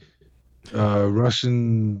Russian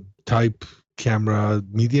type camera,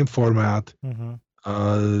 medium format. Mm-hmm.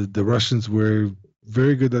 The Russians were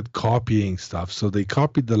very good at copying stuff, so they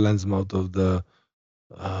copied the lens mount of the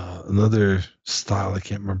another style. I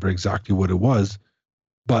can't remember exactly what it was,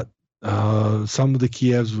 but some of the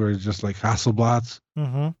Kievs were just like Hasselblads.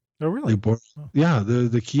 Mm-hmm. Oh, really? Yeah,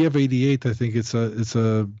 the Kiev 88. I think it's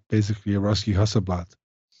basically a Rusky Hasselblad.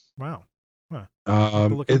 Wow. Huh.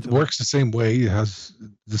 It works the same way. It has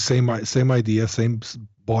the same idea, same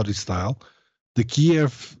body style. The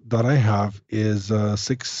Kiev that I have is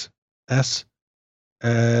 6S,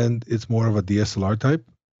 and it's more of a DSLR type.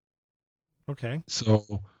 Okay.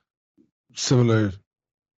 So similar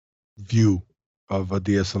view of a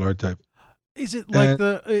DSLR type. Is it like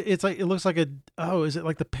it looks like is it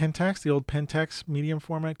like the Pentax, the old Pentax medium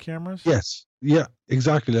format cameras? Yes. Yeah,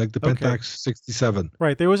 exactly. Like the Pentax 67.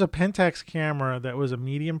 Right. There was a Pentax camera that was a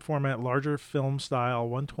medium format, larger film style,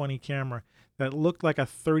 120 camera that looked like a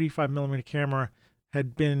 35 millimeter camera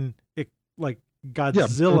had been like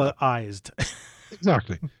Godzilla-ized.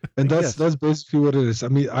 Exactly. And that's basically what it is. I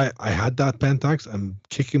mean, I had that Pentax. I'm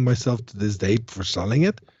kicking myself to this day for selling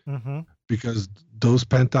it because those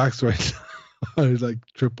Pentax right now are like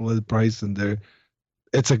triple the price, and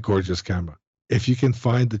it's a gorgeous camera. If you can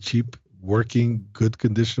find the cheap, working, good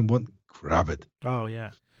condition one, grab it. Oh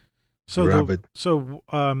yeah. So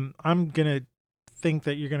I'm gonna think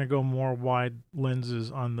that you're gonna go more wide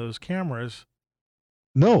lenses on those cameras.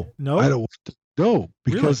 No, no, I don't want to. No,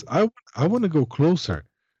 because really? I want to go closer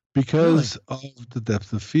because of the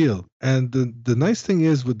depth of field. And the nice thing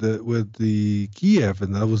is with the Kiev,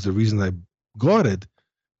 and that was the reason I got it,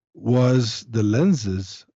 was the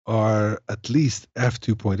lenses are at least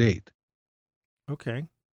f2.8. Okay.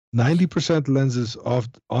 90% lenses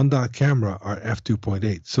on that camera are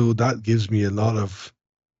f2.8. So that gives me a lot of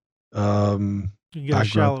you get a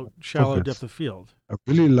shallow depth of field. A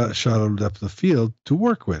really shallow depth of field to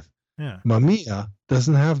work with. Yeah. Mamiya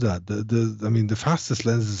doesn't have that. The fastest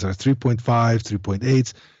lenses are 3.5,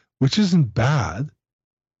 3.8s, which isn't bad,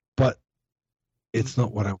 but it's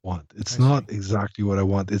not what I want. It's not exactly what I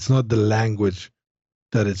want. It's not the language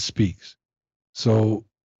that it speaks. So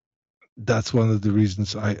that's one of the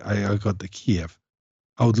reasons I got the Kiev.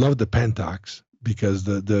 I would love the Pentax because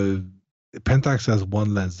the Pentax has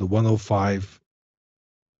one lens, the 105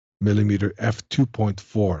 millimeter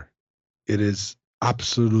f2.4. It is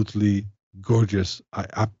absolutely gorgeous.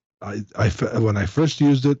 When I first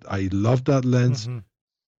used it, I loved that lens.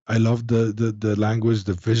 I loved the language,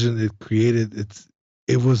 the vision it created.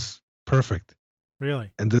 It was perfect.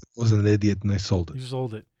 Really? And this was an idiot, and I sold it. You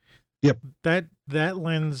sold it. Yep. That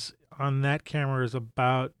lens on that camera is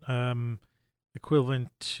about equivalent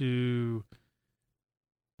to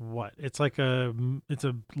what? It's a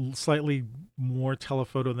slightly more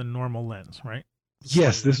telephoto than normal lens, right?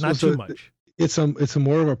 Yes, this not too much. It's a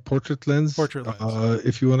more of a portrait lens.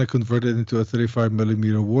 If you want to convert it into a 35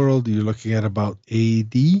 millimeter world, you're looking at about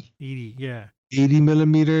 80. 80, yeah. 80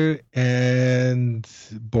 millimeter, and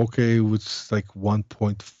bokeh was like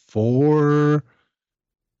 1.4.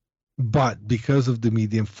 But because of the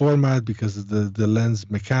medium format, because of the lens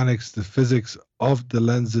mechanics, the physics of the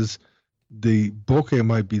lenses, the bokeh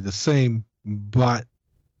might be the same, but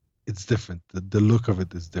it's different. The look of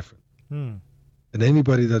it is different. And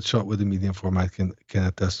anybody that shot with the medium format can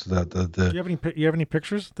attest to that. Do you have any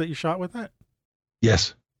pictures that you shot with that?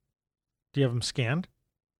 Yes. Do you have them scanned?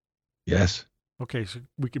 Yes. Okay, so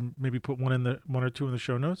we can maybe put one or two in the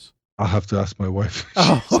show notes. I'll have to ask my wife.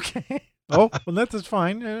 Oh, okay. Oh, well, that's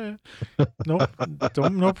fine.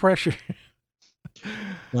 No pressure.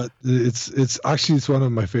 But it's one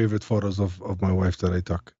of my favorite photos of my wife that I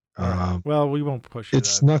took. Well, we won't push it.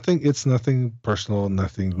 It's nothing personal, no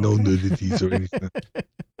nudities or anything.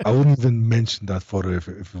 I wouldn't even mention that photo if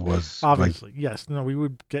it was obviously. Yes, no, we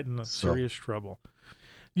would get in serious trouble.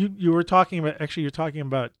 You were talking about you're talking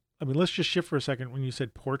about. I mean, let's just shift for a second. When you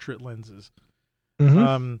said portrait lenses,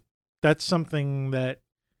 that's something that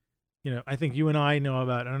I think you and I know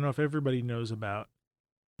about. I don't know if everybody knows about.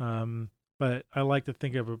 But I like to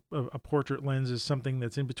think of a portrait lens as something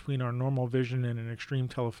that's in between our normal vision and an extreme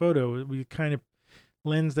telephoto. We kind of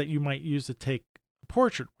lens that you might use to take a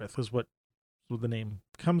portrait with is what the name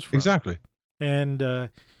comes from. Exactly. And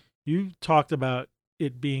you talked about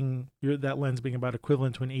it being that lens being about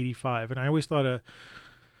equivalent to an 85, and I always thought a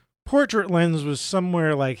portrait lens was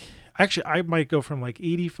somewhere like I might go from like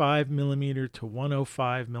 85 millimeter to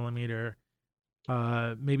 105 millimeter.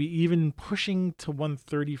 Maybe even pushing to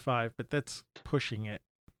 135, but that's pushing it.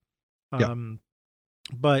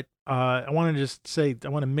 But I want to just say, I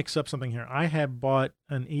want to mix up something here. I have bought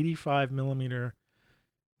an 85 millimeter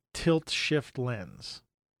tilt shift lens.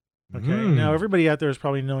 Okay. Now everybody out there is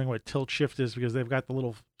probably knowing what tilt shift is because they've got the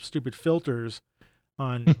little stupid filters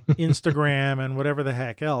on Instagram and whatever the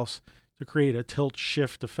heck else to create a tilt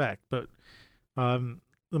shift effect. But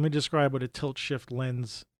let me describe what a tilt shift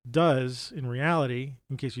lens does in reality,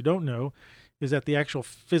 in case you don't know, is that the actual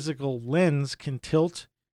physical lens can tilt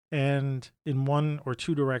and in one or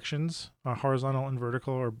two directions, horizontal and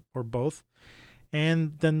vertical or both.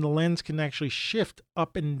 And then the lens can actually shift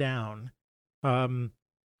up and down.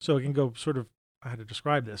 So it can go sort of, how to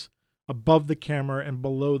describe this, above the camera and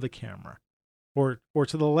below the camera, or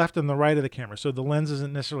to the left and the right of the camera. So the lens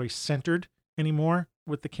isn't necessarily centered anymore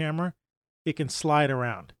with the camera. It can slide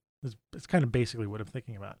around. It's kind of basically what I'm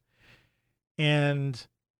thinking about. And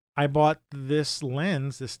I bought this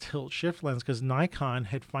lens, this tilt shift lens, because Nikon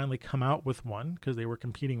had finally come out with one because they were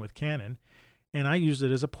competing with Canon. And I used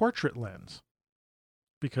it as a portrait lens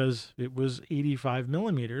because it was 85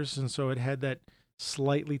 millimeters. And so it had that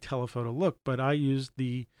slightly telephoto look, but I used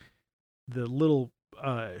the little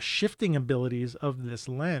shifting abilities of this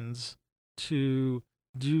lens to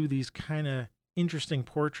do these kind of interesting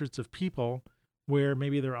portraits of people where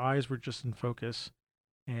maybe their eyes were just in focus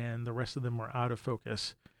and the rest of them were out of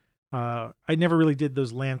focus. I never really did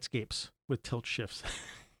those landscapes with tilt shifts.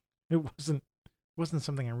 It wasn't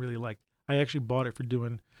something I really liked. I actually bought it for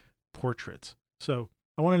doing portraits. So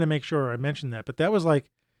I wanted to make sure I mentioned that, but that was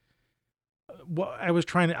like what I was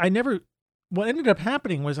trying to, what ended up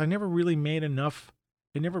happening was I never really made enough.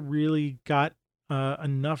 I never really got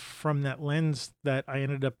enough from that lens that I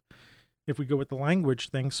ended up, if we go with the language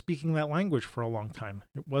thing, speaking that language for a long time.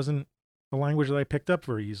 It wasn't a language that I picked up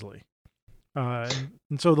very easily.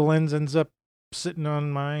 And so the lens ends up sitting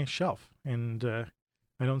on my shelf and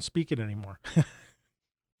I don't speak it anymore.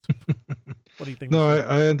 What do you think? No,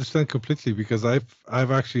 I understand completely because I've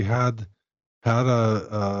actually had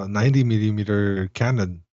a 90 millimeter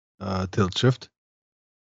Canon tilt shift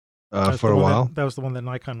for a while. That was the one that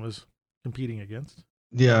Nikon was competing against.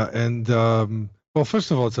 Yeah, and well,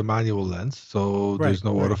 first of all, it's a manual lens, so there's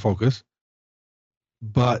no autofocus.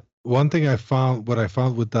 But one thing what I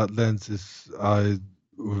found with that lens is I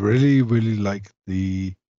really, really like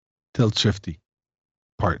the tilt shifty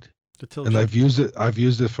part. And I've used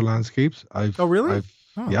it for landscapes. Oh, really?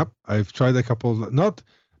 Yep. I've tried a couple. Not.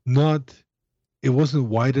 It wasn't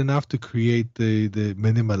wide enough to create the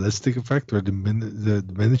minimalistic effect or the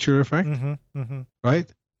miniature effect,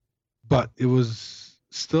 right? But it was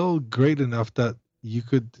still great enough that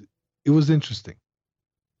it was interesting.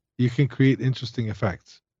 You can create interesting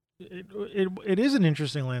effects. It is an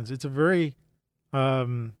interesting lens. It's a very,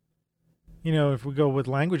 if we go with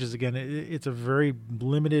languages again, it's a very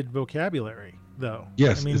limited vocabulary, though.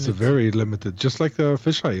 Yes, it's a very limited, just like the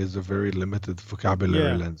fisheye is a very limited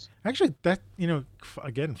vocabulary lens. Actually, that,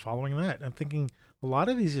 again, following that, I'm thinking a lot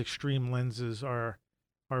of these extreme lenses are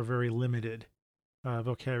very limited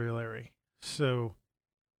vocabulary. So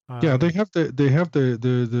yeah, they have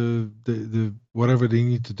the whatever they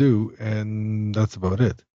need to do, and that's about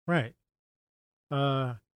it. Right.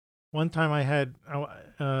 One time I had,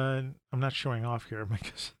 I'm not showing off here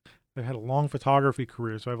because I've had a long photography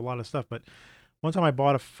career, so I have a lot of stuff. But one time I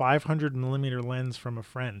bought a 500 millimeter lens from a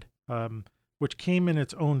friend, which came in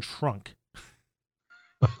its own trunk.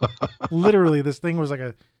 Literally, this thing was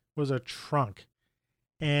a trunk,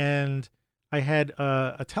 and I had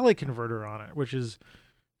a teleconverter on it, which is,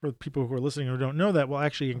 for people who are listening or don't know that, will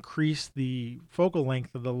actually increase the focal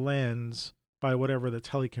length of the lens by whatever the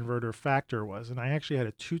teleconverter factor was. And I actually had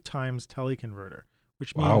a 2x teleconverter,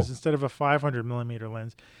 which means instead of a 500 millimeter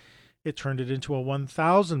lens, it turned it into a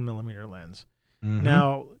 1000 millimeter lens.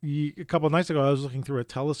 Now, a couple of nights ago, I was looking through a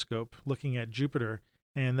telescope looking at Jupiter,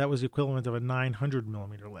 and that was the equivalent of a 900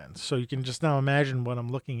 millimeter lens. So you can just now imagine what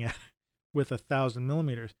I'm looking at with 1,000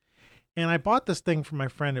 millimeters. And I bought this thing from my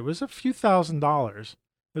friend. It was a few $1,000s.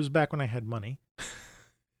 It was back when I had money.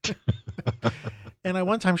 And I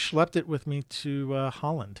one time schlepped it with me to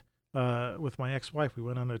Holland with my ex-wife. We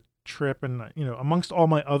went on a trip, and amongst all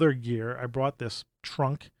my other gear, I brought this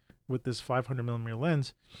trunk with this 500 millimeter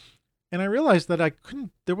lens. And I realized that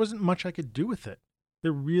there wasn't much I could do with it.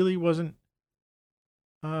 There really wasn't.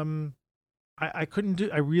 I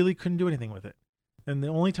really couldn't do anything with it. And the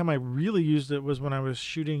only time I really used it was when I was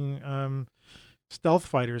shooting stealth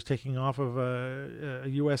fighters taking off of a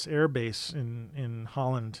U.S. air base in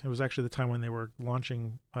Holland. It was actually the time when they were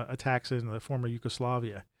launching attacks in the former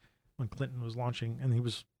Yugoslavia, when Clinton was launching, and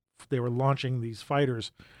they were launching these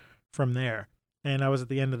fighters from there. And I was at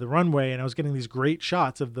the end of the runway, and I was getting these great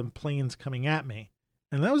shots of the planes coming at me,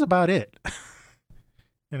 and that was about it.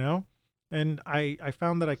 And I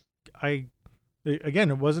found that I again,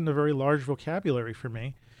 it wasn't a very large vocabulary for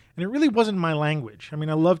me. And it really wasn't my language. I mean,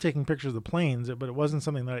 I love taking pictures of the planes, but it wasn't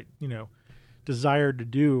something that I desired to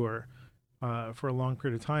do or for a long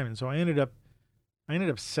period of time. And so I ended up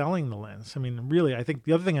selling the lens. I mean, really, I think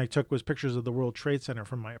the other thing I took was pictures of the World Trade Center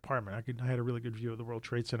from my apartment. I had a really good view of the World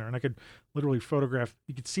Trade Center, and I could literally photograph.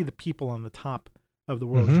 You could see the people on the top of the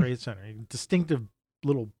World Mm-hmm. Trade Center, distinctive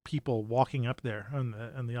little people walking up there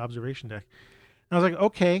on the observation deck. And I was like,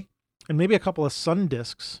 okay, and maybe a couple of sun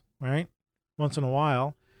discs, right, once in a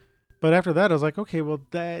while. But after that, I was like, okay, well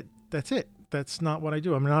that's it. That's not what I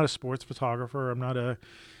do. I'm not a sports photographer. I'm not a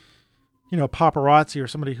paparazzi or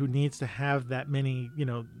somebody who needs to have that many,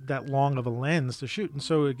 that long of a lens to shoot. And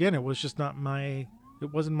so again, it was just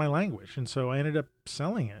it wasn't my language. And so I ended up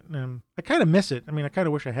selling it. And I kind of miss it. I mean, I kind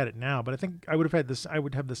of wish I had it now, but I think I would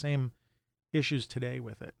have the same issues today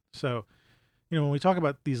with it. So, when we talk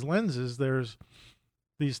about these lenses, there's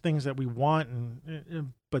these things that we want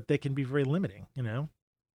but they can be very limiting.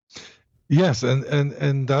 Yes,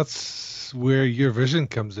 and that's where your vision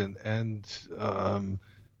comes in, and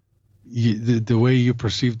the way you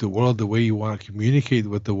perceive the world, the way you want to communicate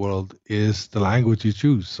with the world is the language you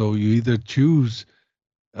choose. So you either choose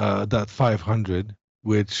that 500,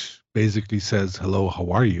 which basically says hello,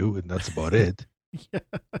 how are you, and that's about it. Yeah.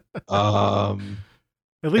 Um,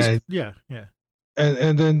 At least, and yeah.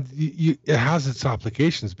 and then it has its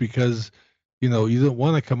applications because you don't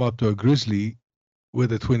want to come up to a grizzly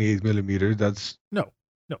with a 28 millimeter that's No.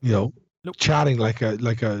 Nope. Chatting like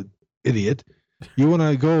a idiot. You want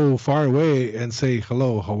to go far away and say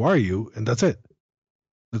hello, how are you, and that's it.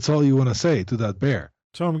 That's all you want to say to that bear.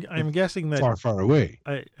 So I'm guessing that far away.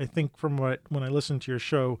 I think from when I listened to your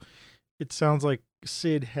show, it sounds like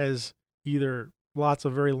Sid has either lots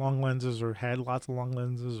of very long lenses or had lots of long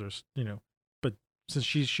lenses, or but since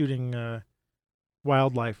she's shooting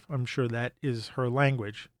wildlife, I'm sure that is her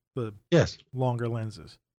language. The Yes, longer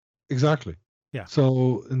lenses. exactly. Yeah.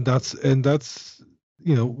 So and that's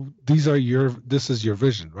this is your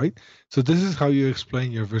vision, right? So this is how you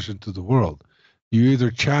explain your vision to the world. You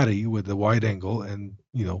either chatty with the wide angle and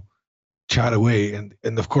chat away, and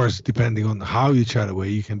of course, depending on how you chat away,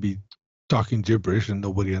 you can be talking gibberish and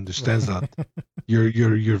nobody understands that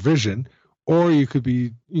your vision, or you could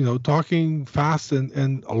be talking fast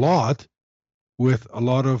and a lot with a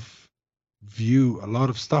lot of a lot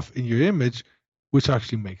of stuff in your image, which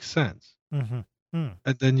actually makes sense. Mm-hmm. Mm.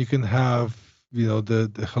 And then you can have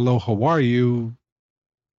the hello, how are you,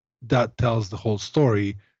 that tells the whole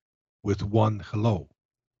story with one hello.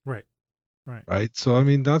 Right. So I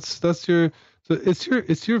mean that's your, so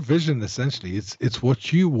it's your vision essentially. It's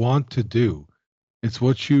what you want to do. It's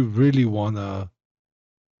what you really want to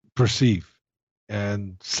perceive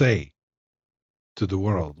and say to the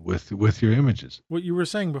world with your images. What you were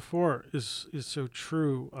saying before is so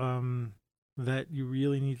true. That you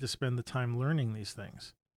really need to spend the time learning these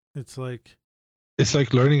things. It's like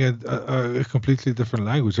learning a completely different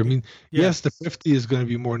language. I mean, yeah. yes, the 50 is going to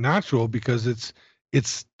be more natural because it's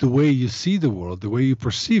the way you see the world, the way you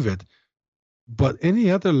perceive it. But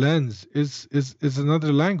any other lens is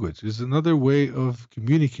another language, is another way of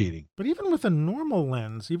communicating. But even with a normal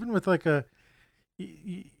lens, even with like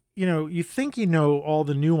you think you know all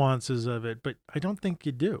the nuances of it, but I don't think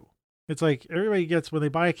you do. It's like everybody gets, when they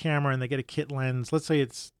buy a camera and they get a kit lens, let's say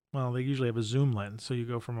they usually have a zoom lens. So you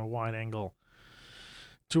go from a wide angle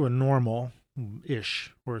to a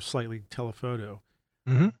normal-ish or slightly telephoto.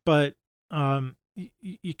 Mm-hmm. But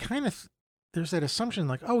you kind of, there's that assumption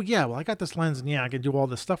like, oh yeah, well I got this lens and yeah, I can do all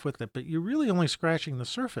this stuff with it, but you're really only scratching the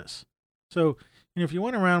surface. So if you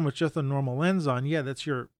went around with just a normal lens on, yeah, that's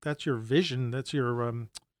your vision, that's your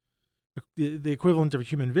the equivalent of a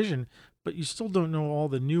human vision, but you still don't know all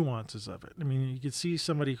the nuances of it. I mean, you could see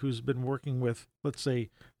somebody who's been working with, let's say,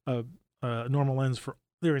 a normal lens for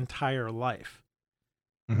their entire life.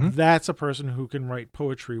 Mm-hmm. That's a person who can write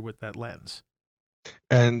poetry with that lens.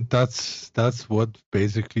 And that's what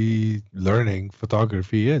basically learning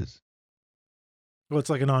photography is. Well, it's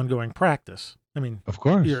like an ongoing practice. I mean, of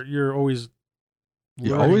course, you're always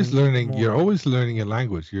learning. More. You're always learning a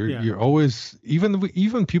language. Yeah. You're always,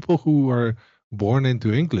 even people who are born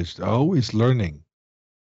into English, they're always learning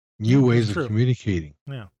new ways of communicating.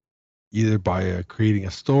 Yeah. Either by creating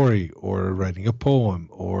a story or writing a poem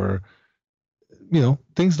or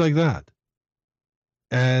things like that.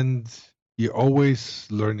 And you're always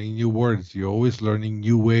learning new words. You're always learning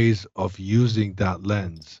new ways of using that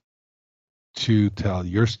lens to tell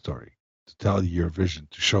your story, to tell your vision,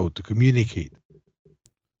 to show, to communicate.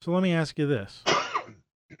 So let me ask you this: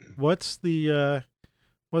 what's the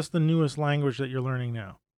newest language that you're learning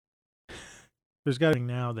now? There's got to be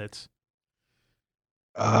now that's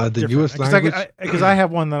The different? newest language. Because I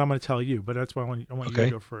have one that I'm going to tell you, but that's why I want you to Okay.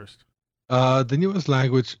 go first. The newest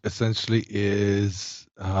language essentially is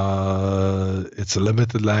it's a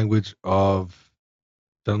limited language of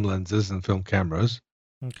film lenses and film cameras.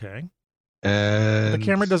 Okay. But the And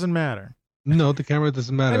camera doesn't matter. no, the camera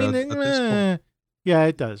doesn't I matter mean, at this point. yeah,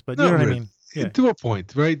 it does, but you Not know what I really. mean. Yeah, To a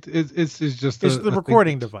point, right? It's just it's the a thing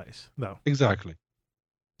recording device, though. exactly.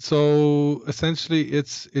 So essentially,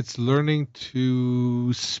 it's learning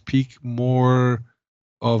to speak more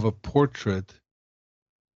of a portrait,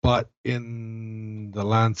 but in the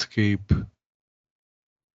landscape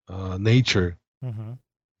nature Mm-hmm.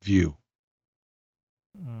 view.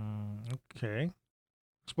 Okay,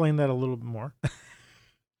 explain that a little bit more.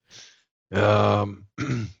 Um,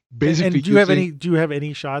 And basically do you have using do you have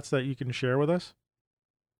any shots that you can share with us?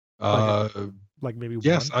 uh, Like maybe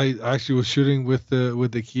yes, one. I actually was shooting with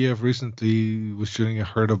the Kiev recently. Was shooting a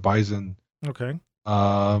herd of bison Okay.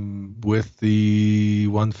 with the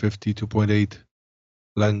 150 2.8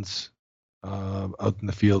 lens out in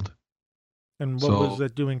the field. And what was So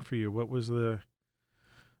that doing for you? What was the?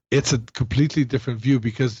 it's a completely different view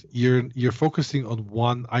because you're focusing on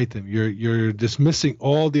one item. You're dismissing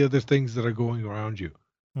all the other things that are going around you.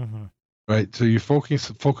 Mm-hmm. Right. So you're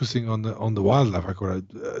focusing on the wildlife.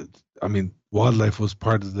 I mean, wildlife was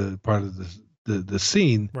part of the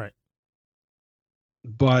scene, Right.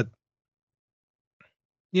 but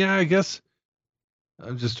yeah, I guess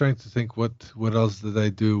I'm just trying to think what else did I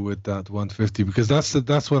do with that 150 because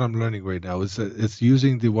that's what I'm learning right now. It's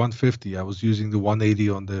using the 150. I was using the 180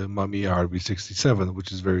 on the Mamiya RB67,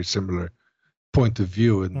 which is very similar point of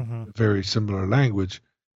view and Mm-hmm. very similar language.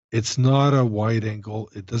 It's not a wide angle.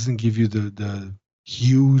 It doesn't give you the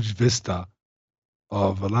huge vista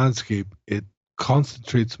of a landscape. It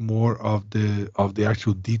concentrates more of the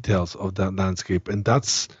actual details of that landscape, and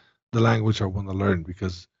that's the language I want to learn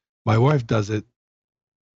because my wife does it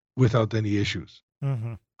without any issues.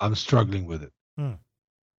 Mm-hmm. I'm struggling with it. Mm.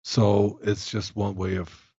 So it's just one way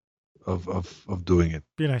of doing it.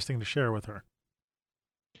 Be a nice thing to share with her.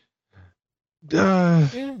 Uh,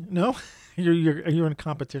 Yeah. No. Are you in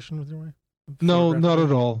competition with your wife? no, not Photographically?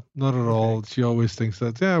 at all. Not at all. She always thinks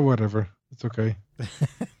that, yeah, whatever. It's okay.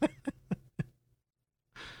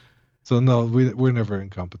 So no, we're never in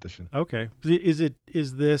competition. Okay.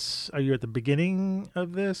 Is this? Are you at the beginning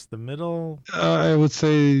of this? The middle? I would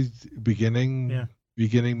say Yeah.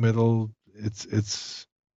 beginning, middle. It's.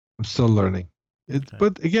 I'm still learning. Okay.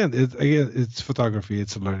 But again, it's photography.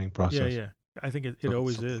 It's a learning Yeah. process. Yeah. I think it So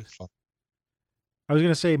always something is. fun. I was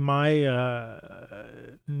gonna say my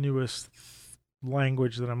newest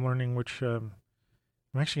language that I'm learning, which I'm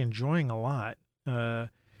actually enjoying a lot,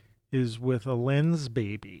 is with a Lens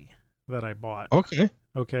Baby that I bought. Okay.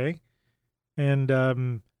 Okay,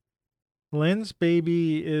 and Lens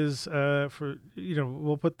Baby is for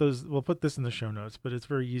we'll put this in the show notes, but it's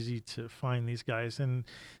very easy to find these guys, and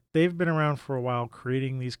they've been around for a while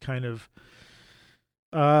creating these kind of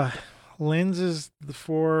lenses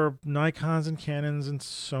for Nikons and Canons and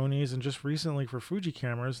Sonys, and just recently for Fuji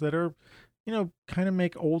cameras that are, kind of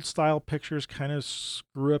make old style pictures, kind of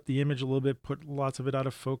screw up the image a little bit, put lots of it out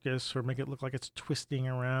of focus, or make it look like it's twisting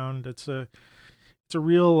around. It's a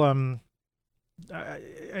real I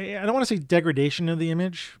don't want to say degradation of the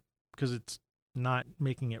image because it's not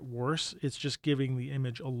making it worse. It's just giving the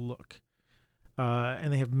image a look.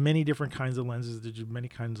 And they have many different kinds of lenses that do many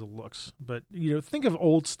kinds of looks. But think of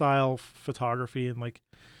old style photography and like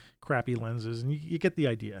crappy lenses, and you get the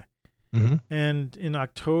idea. Mm-hmm. And in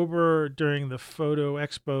October during the Photo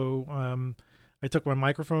Expo, I took my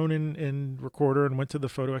microphone and recorder and went to the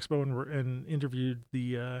Photo Expo and interviewed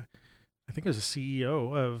the I think it was the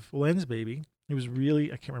CEO of Lens Baby. He was really,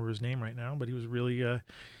 I can't remember his name right now, but he was really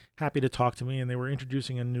happy to talk to me. And they were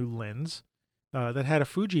introducing a new lens that had a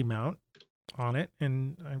Fuji mount on it,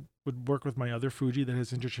 and I would work with my other Fuji that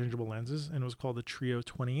has interchangeable lenses, and it was called the Trio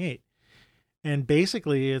 28. And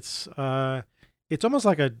basically, it's almost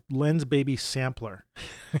like a Lens Baby sampler.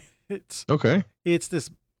 It's this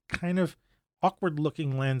kind of awkward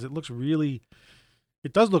looking lens.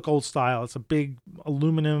 It does look old style. It's a big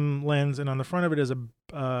aluminum lens, and on the front of it is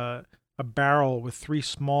a barrel with 3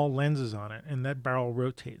 small lenses on it, and that barrel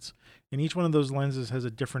rotates. And each one of those lenses has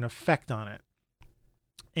a different effect on it.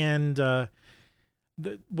 And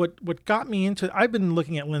what got me into, I've been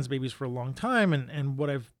looking at Lens Babies for a long time, and what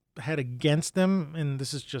I've had against them, and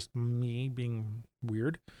this is just me being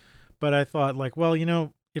weird, but I thought like, well,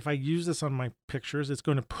 if I use this on my pictures, it's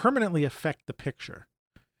going to permanently affect the picture.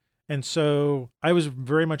 And so I was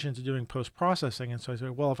very much into doing post-processing. And so I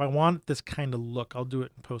said, well, if I want this kind of look, I'll do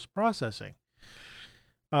it in post-processing.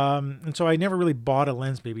 And so I never really bought a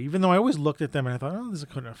Lens Baby, even though I always looked at them and I thought, oh, this is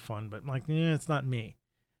kind of fun, but I'm like, yeah, it's not me.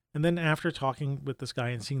 And then after talking with this guy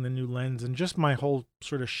and seeing the new lens and just my whole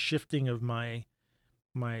sort of shifting of my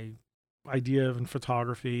idea of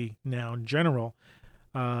photography now in general,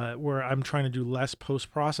 where I'm trying to do less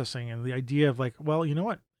post-processing, and the idea of like, well, you know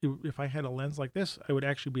what? If I had a lens like this, I would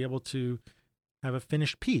actually be able to have a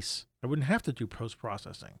finished piece. I wouldn't have to do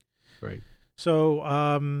post-processing. Right. So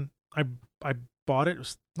I bought it. It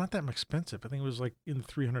was not that expensive. I think it was like in the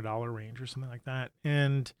 $300 range or something like that.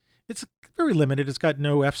 And it's very limited. It's got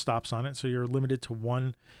no f-stops on it, so you're limited to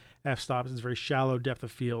one f-stop. It's very shallow depth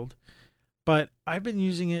of field. But I've been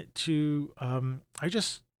using it to, I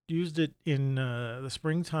just used it in the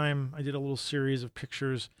springtime. I did a little series of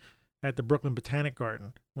pictures at the Brooklyn Botanic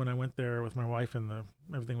Garden when I went there with my wife, and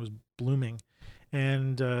everything was blooming.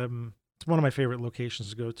 And it's one of my favorite locations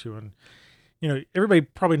to go to. And, you know, everybody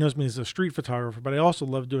probably knows me as a street photographer, but I also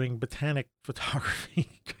love doing botanic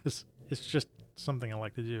photography because it's just something I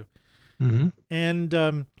like to do. Mm-hmm. And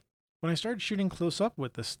when I started shooting close up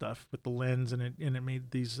with this stuff, with the lens, and it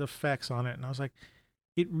made these effects on it, and I was like,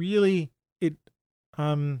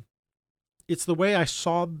 it's the way I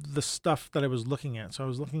saw the stuff that I was looking at. So I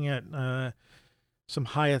was looking at some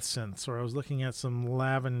hyacinths, or I was looking at some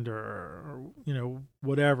lavender, or, you know,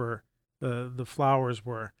 whatever the flowers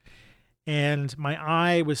were, and my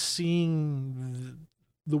eye was seeing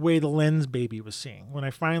the way the Lens Baby was seeing. When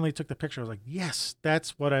I finally took the picture, I was like, yes,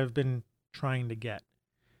 that's what I've been trying to get.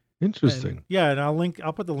 Interesting. And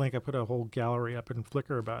I'll put the link. I put a whole gallery up in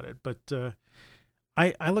Flickr about it. But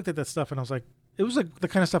I looked at that stuff and I was like, it was like the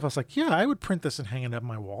kind of stuff I was like, yeah, I would print this and hang it up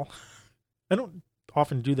my wall. I don't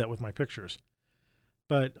often do that with my pictures,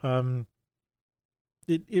 but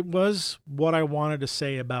it was what I wanted to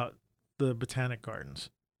say about the Botanic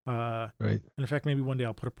Gardens. Right. And in fact, maybe one day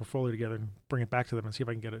I'll put a portfolio together and bring it back to them and see if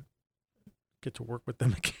I can get to work with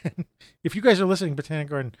them again. If you guys are listening, Botanic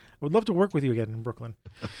Garden, I would love to work with you again in Brooklyn.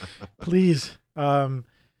 Please. And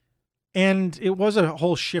it was a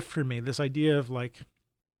whole shift for me, this idea of like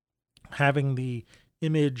having the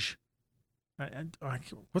image,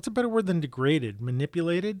 what's a better word than degraded,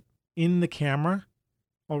 manipulated in the camera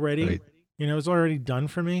already. Right. You know, it's already done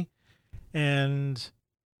for me. And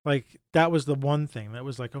like, that was the one thing that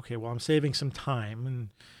was like, okay, well, I'm saving some time.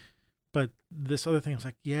 But this other thing, I was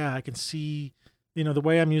like, yeah, I can see, you know, the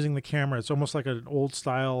way I'm using the camera, it's almost like an old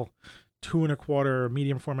style 2 1/4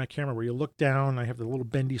 medium format camera where you look down, I have the little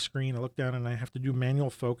bendy screen, I look down and I have to do manual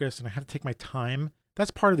focus and I have to take my time.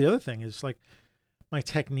 That's part of the other thing, is like my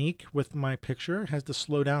technique with my picture has to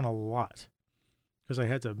slow down a lot because I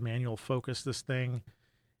had to manual focus this thing.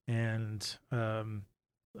 And,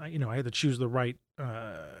 I had to choose the right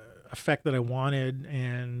effect that I wanted,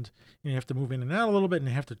 and you have to move in and out a little bit, and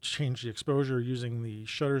you have to change the exposure using the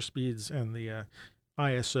shutter speeds and the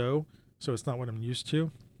ISO, so it's not what I'm used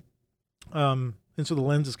to. And so the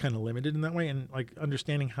lens is kind of limited in that way, and like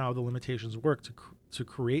understanding how the limitations work to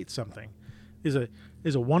create something is a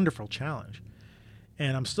wonderful challenge.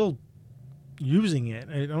 And I'm still using it.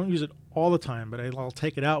 I don't use it all the time, but I'll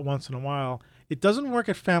take it out once in a while. It doesn't work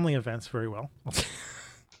at family events very well.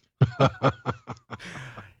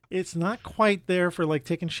 It's not quite there for like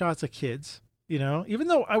taking shots of kids, you know, even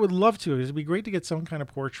though I would love to. It'd be great to get some kind of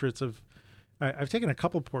portraits of, I've taken a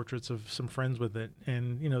couple portraits of some friends with it,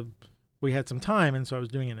 and, you know, we had some time, and so I was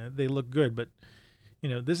doing it. They look good, but, you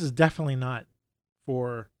know, this is definitely not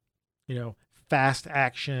for, you know, fast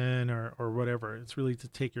action or whatever. It's really to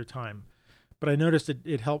take your time. But I noticed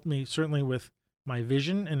it helped me certainly with my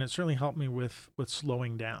vision, and it certainly helped me with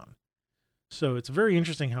slowing down. So it's very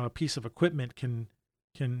interesting how a piece of equipment can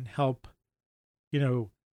help, you know,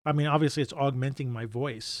 I mean, obviously it's augmenting my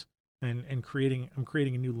voice and I'm creating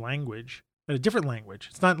a new language, a different language.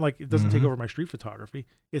 It's not like it doesn't take over my street photography.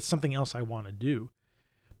 It's something else I want to do,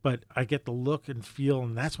 but I get the look and feel,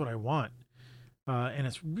 and that's what I want. And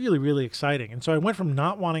it's really, really exciting. And so I went from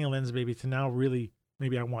not wanting a Lens Baby to now really,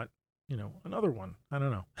 maybe I want, you know, another one. I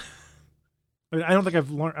don't know. I don't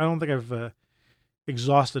think I've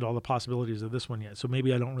exhausted all the possibilities of this one yet. So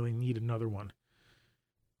maybe I don't really need another one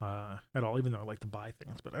at all, even though I like to buy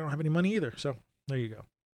things, but I don't have any money either. So there you go.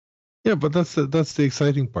 Yeah, but that's the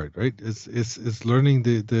exciting part, right? It's learning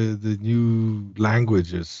the new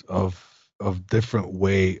languages of different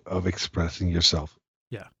way of expressing yourself.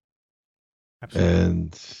 Yeah, absolutely.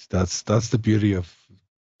 And that's the beauty of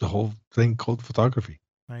the whole thing called photography.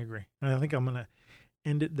 I agree. And I think I'm gonna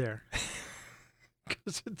end it there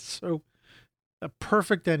because it's so a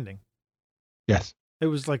perfect ending. Yes, it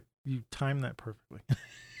was like you timed that perfectly.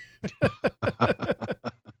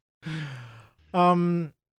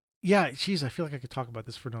 Yeah, geez, I feel like I could talk about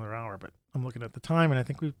this for another hour, but I'm looking at the time, and I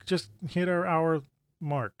think we've just hit our hour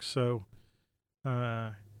mark. So,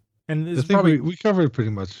 and this I is think probably we covered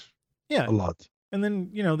pretty much yeah, a lot. and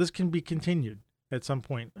then this can be continued at some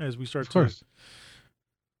point as we start Of course. to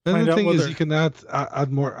And find the out thing is, whether you can add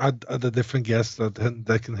a different guest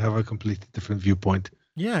that can have a completely different viewpoint,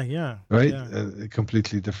 yeah, right? yeah. A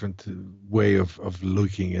completely different way of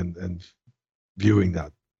looking and viewing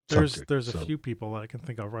that subject. There's a So, few people that I can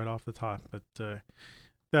think of right off the top, but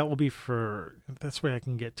that will be that's why I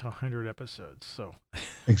can get to 100 episodes. So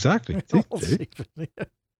exactly. we'll see.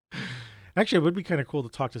 Actually, it would be kind of cool to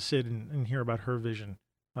talk to Sid and hear about her vision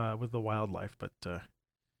with the wildlife, but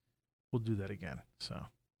we'll do that again. So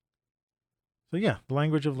yeah, the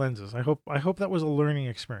language of lenses. I hope that was a learning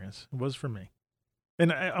experience. It was for me,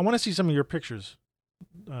 and I want to see some of your pictures,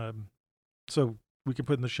 so we can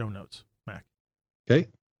put in the show notes, Mac. Okay.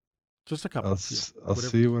 Just a couple. I'll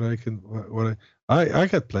see what I can. What I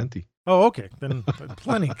got plenty. Oh, okay. Then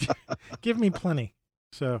plenty. Give me plenty.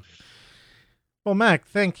 So, well, Mac,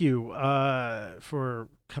 thank you for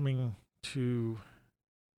coming to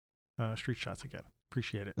Street Shots again.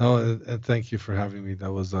 Appreciate it. Oh, and thank you for having me.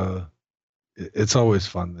 That was it's always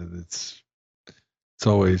fun, and it's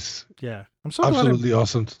always I'm so absolutely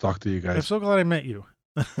awesome to talk to you guys. I'm so glad I met you.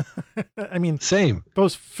 I mean, same.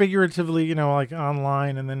 Both figuratively, like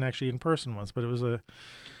online, and then actually in person once. But it was a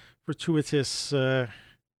fortuitous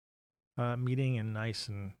meeting, and nice,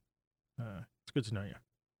 and it's good to know you.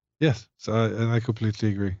 Yes, so and I completely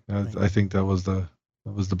agree. I think that was the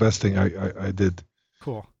best thing I did.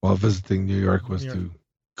 Cool. While visiting New York was to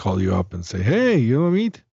call you up and say, "Hey, you want to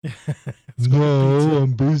meet?" No,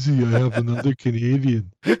 I'm busy. I have another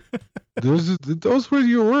Canadian. Those were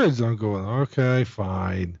your words. I'm going, okay,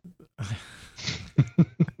 fine.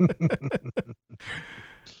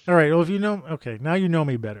 All right. Well, now you know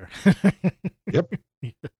me better. Yep.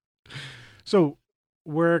 So,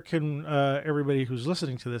 where can everybody who's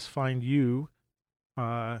listening to this find you?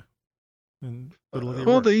 Well,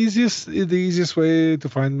 the easiest way to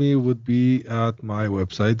find me would be at my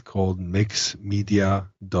website called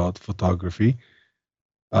mixmedia.photography.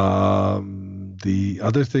 The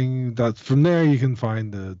other thing that from there you can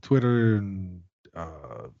find the Twitter and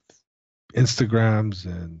Instagrams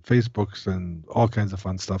and Facebooks and all kinds of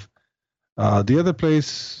fun stuff. The other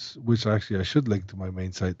place, which actually I should link to my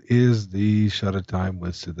main site, is the Shutter Time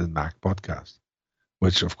with Sid and Mac podcast,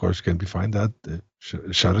 which of course can be found at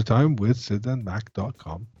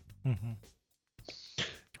shuttertimewithsidandmac.com. Mm-hmm.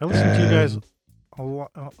 I listen to you guys a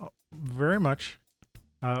lot, very much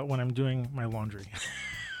when I'm doing my laundry.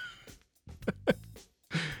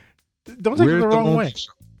 Don't take it the wrong way.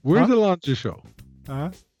 We're the laundry show. Huh?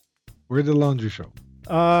 We're the laundry show.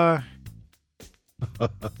 Yeah.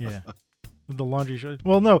 The laundry show.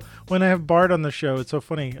 Well, no. When I have Bart on the show, it's so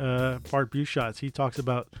funny. Bart Busschots, he talks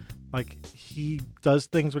about he does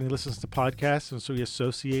things when he listens to podcasts, and so he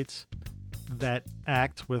associates that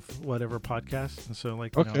act with whatever podcast. And so,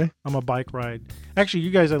 I'm a bike ride. Actually,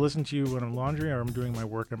 you guys, I listen to you when I'm laundry or I'm doing my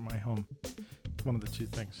work at my home. One of the two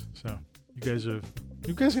things. So you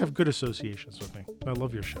guys have good associations with me. I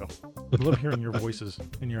love your show. I love hearing your voices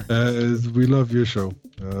in your. We love your show.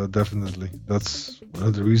 Definitely. That's one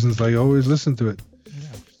of the reasons I always listen to it.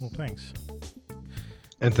 Yeah. Well, thanks.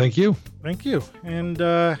 And thank you. Thank you. And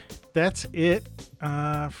that's it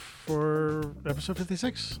for episode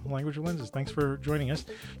 56, Language of Lenses. Thanks for joining us.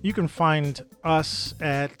 You can find us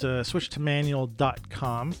at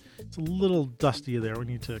switchtomanual.com. It's a little dusty there. We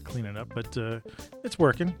need to clean it up, but it's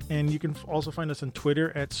working. And you can also find us on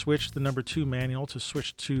Twitter at switch2manual to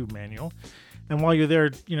switch2manual. And while you're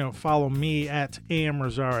there, follow me at AM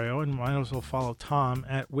Rosario, and might also follow Tom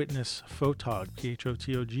at Witness Photog,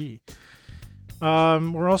 Photog.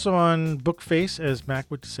 We're also on Bookface, as Mac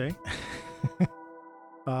would say,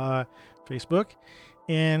 Facebook,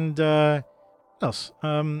 and what else?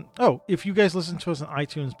 If you guys listen to us on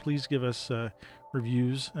iTunes, please give us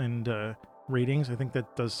reviews and ratings. I think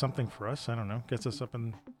that does something for us. I don't know, gets us up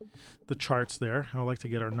in the charts there. I like to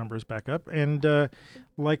get our numbers back up. And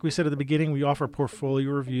like we said at the beginning, we offer portfolio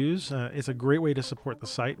reviews. It's a great way to support the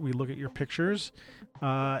site. We look at your pictures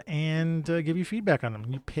and give you feedback on them.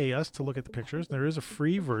 You pay us to look at the pictures. There is a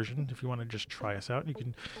free version if you want to just try us out. You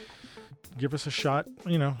can give us a shot,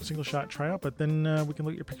 single shot tryout, but then we can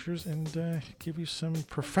look at your pictures and give you some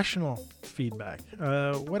professional feedback.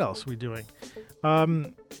 What else are we doing?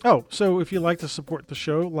 So if you'd like to support the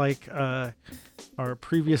show, our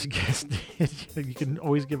previous guest did, you can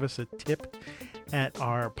always give us a tip at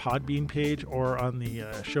our Podbean page or on the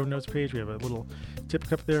show notes page. We have a little tip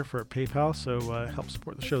cup there for PayPal, so help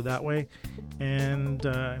support the show that way. And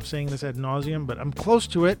I'm saying this ad nauseum, but I'm close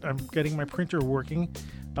to it. I'm getting my printer working.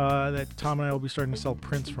 That Tom and I will be starting to sell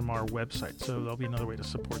prints from our website, so there'll be another way to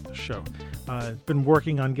support the show. I've been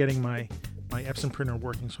working on getting my Epson printer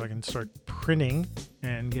working so I can start printing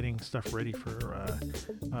and getting stuff ready for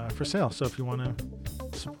sale. So if you want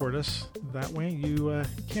to support us that way, you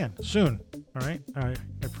can soon. All right, I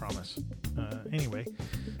promise. Anyway,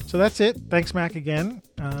 so that's it. Thanks, Mac, again.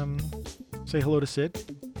 Say hello to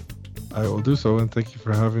Sid. I will do so, and thank you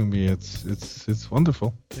for having me. It's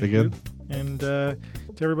wonderful. Thank again. You. And to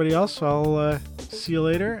everybody else, I'll see you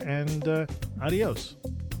later, and adios.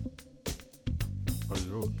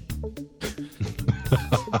 Adios.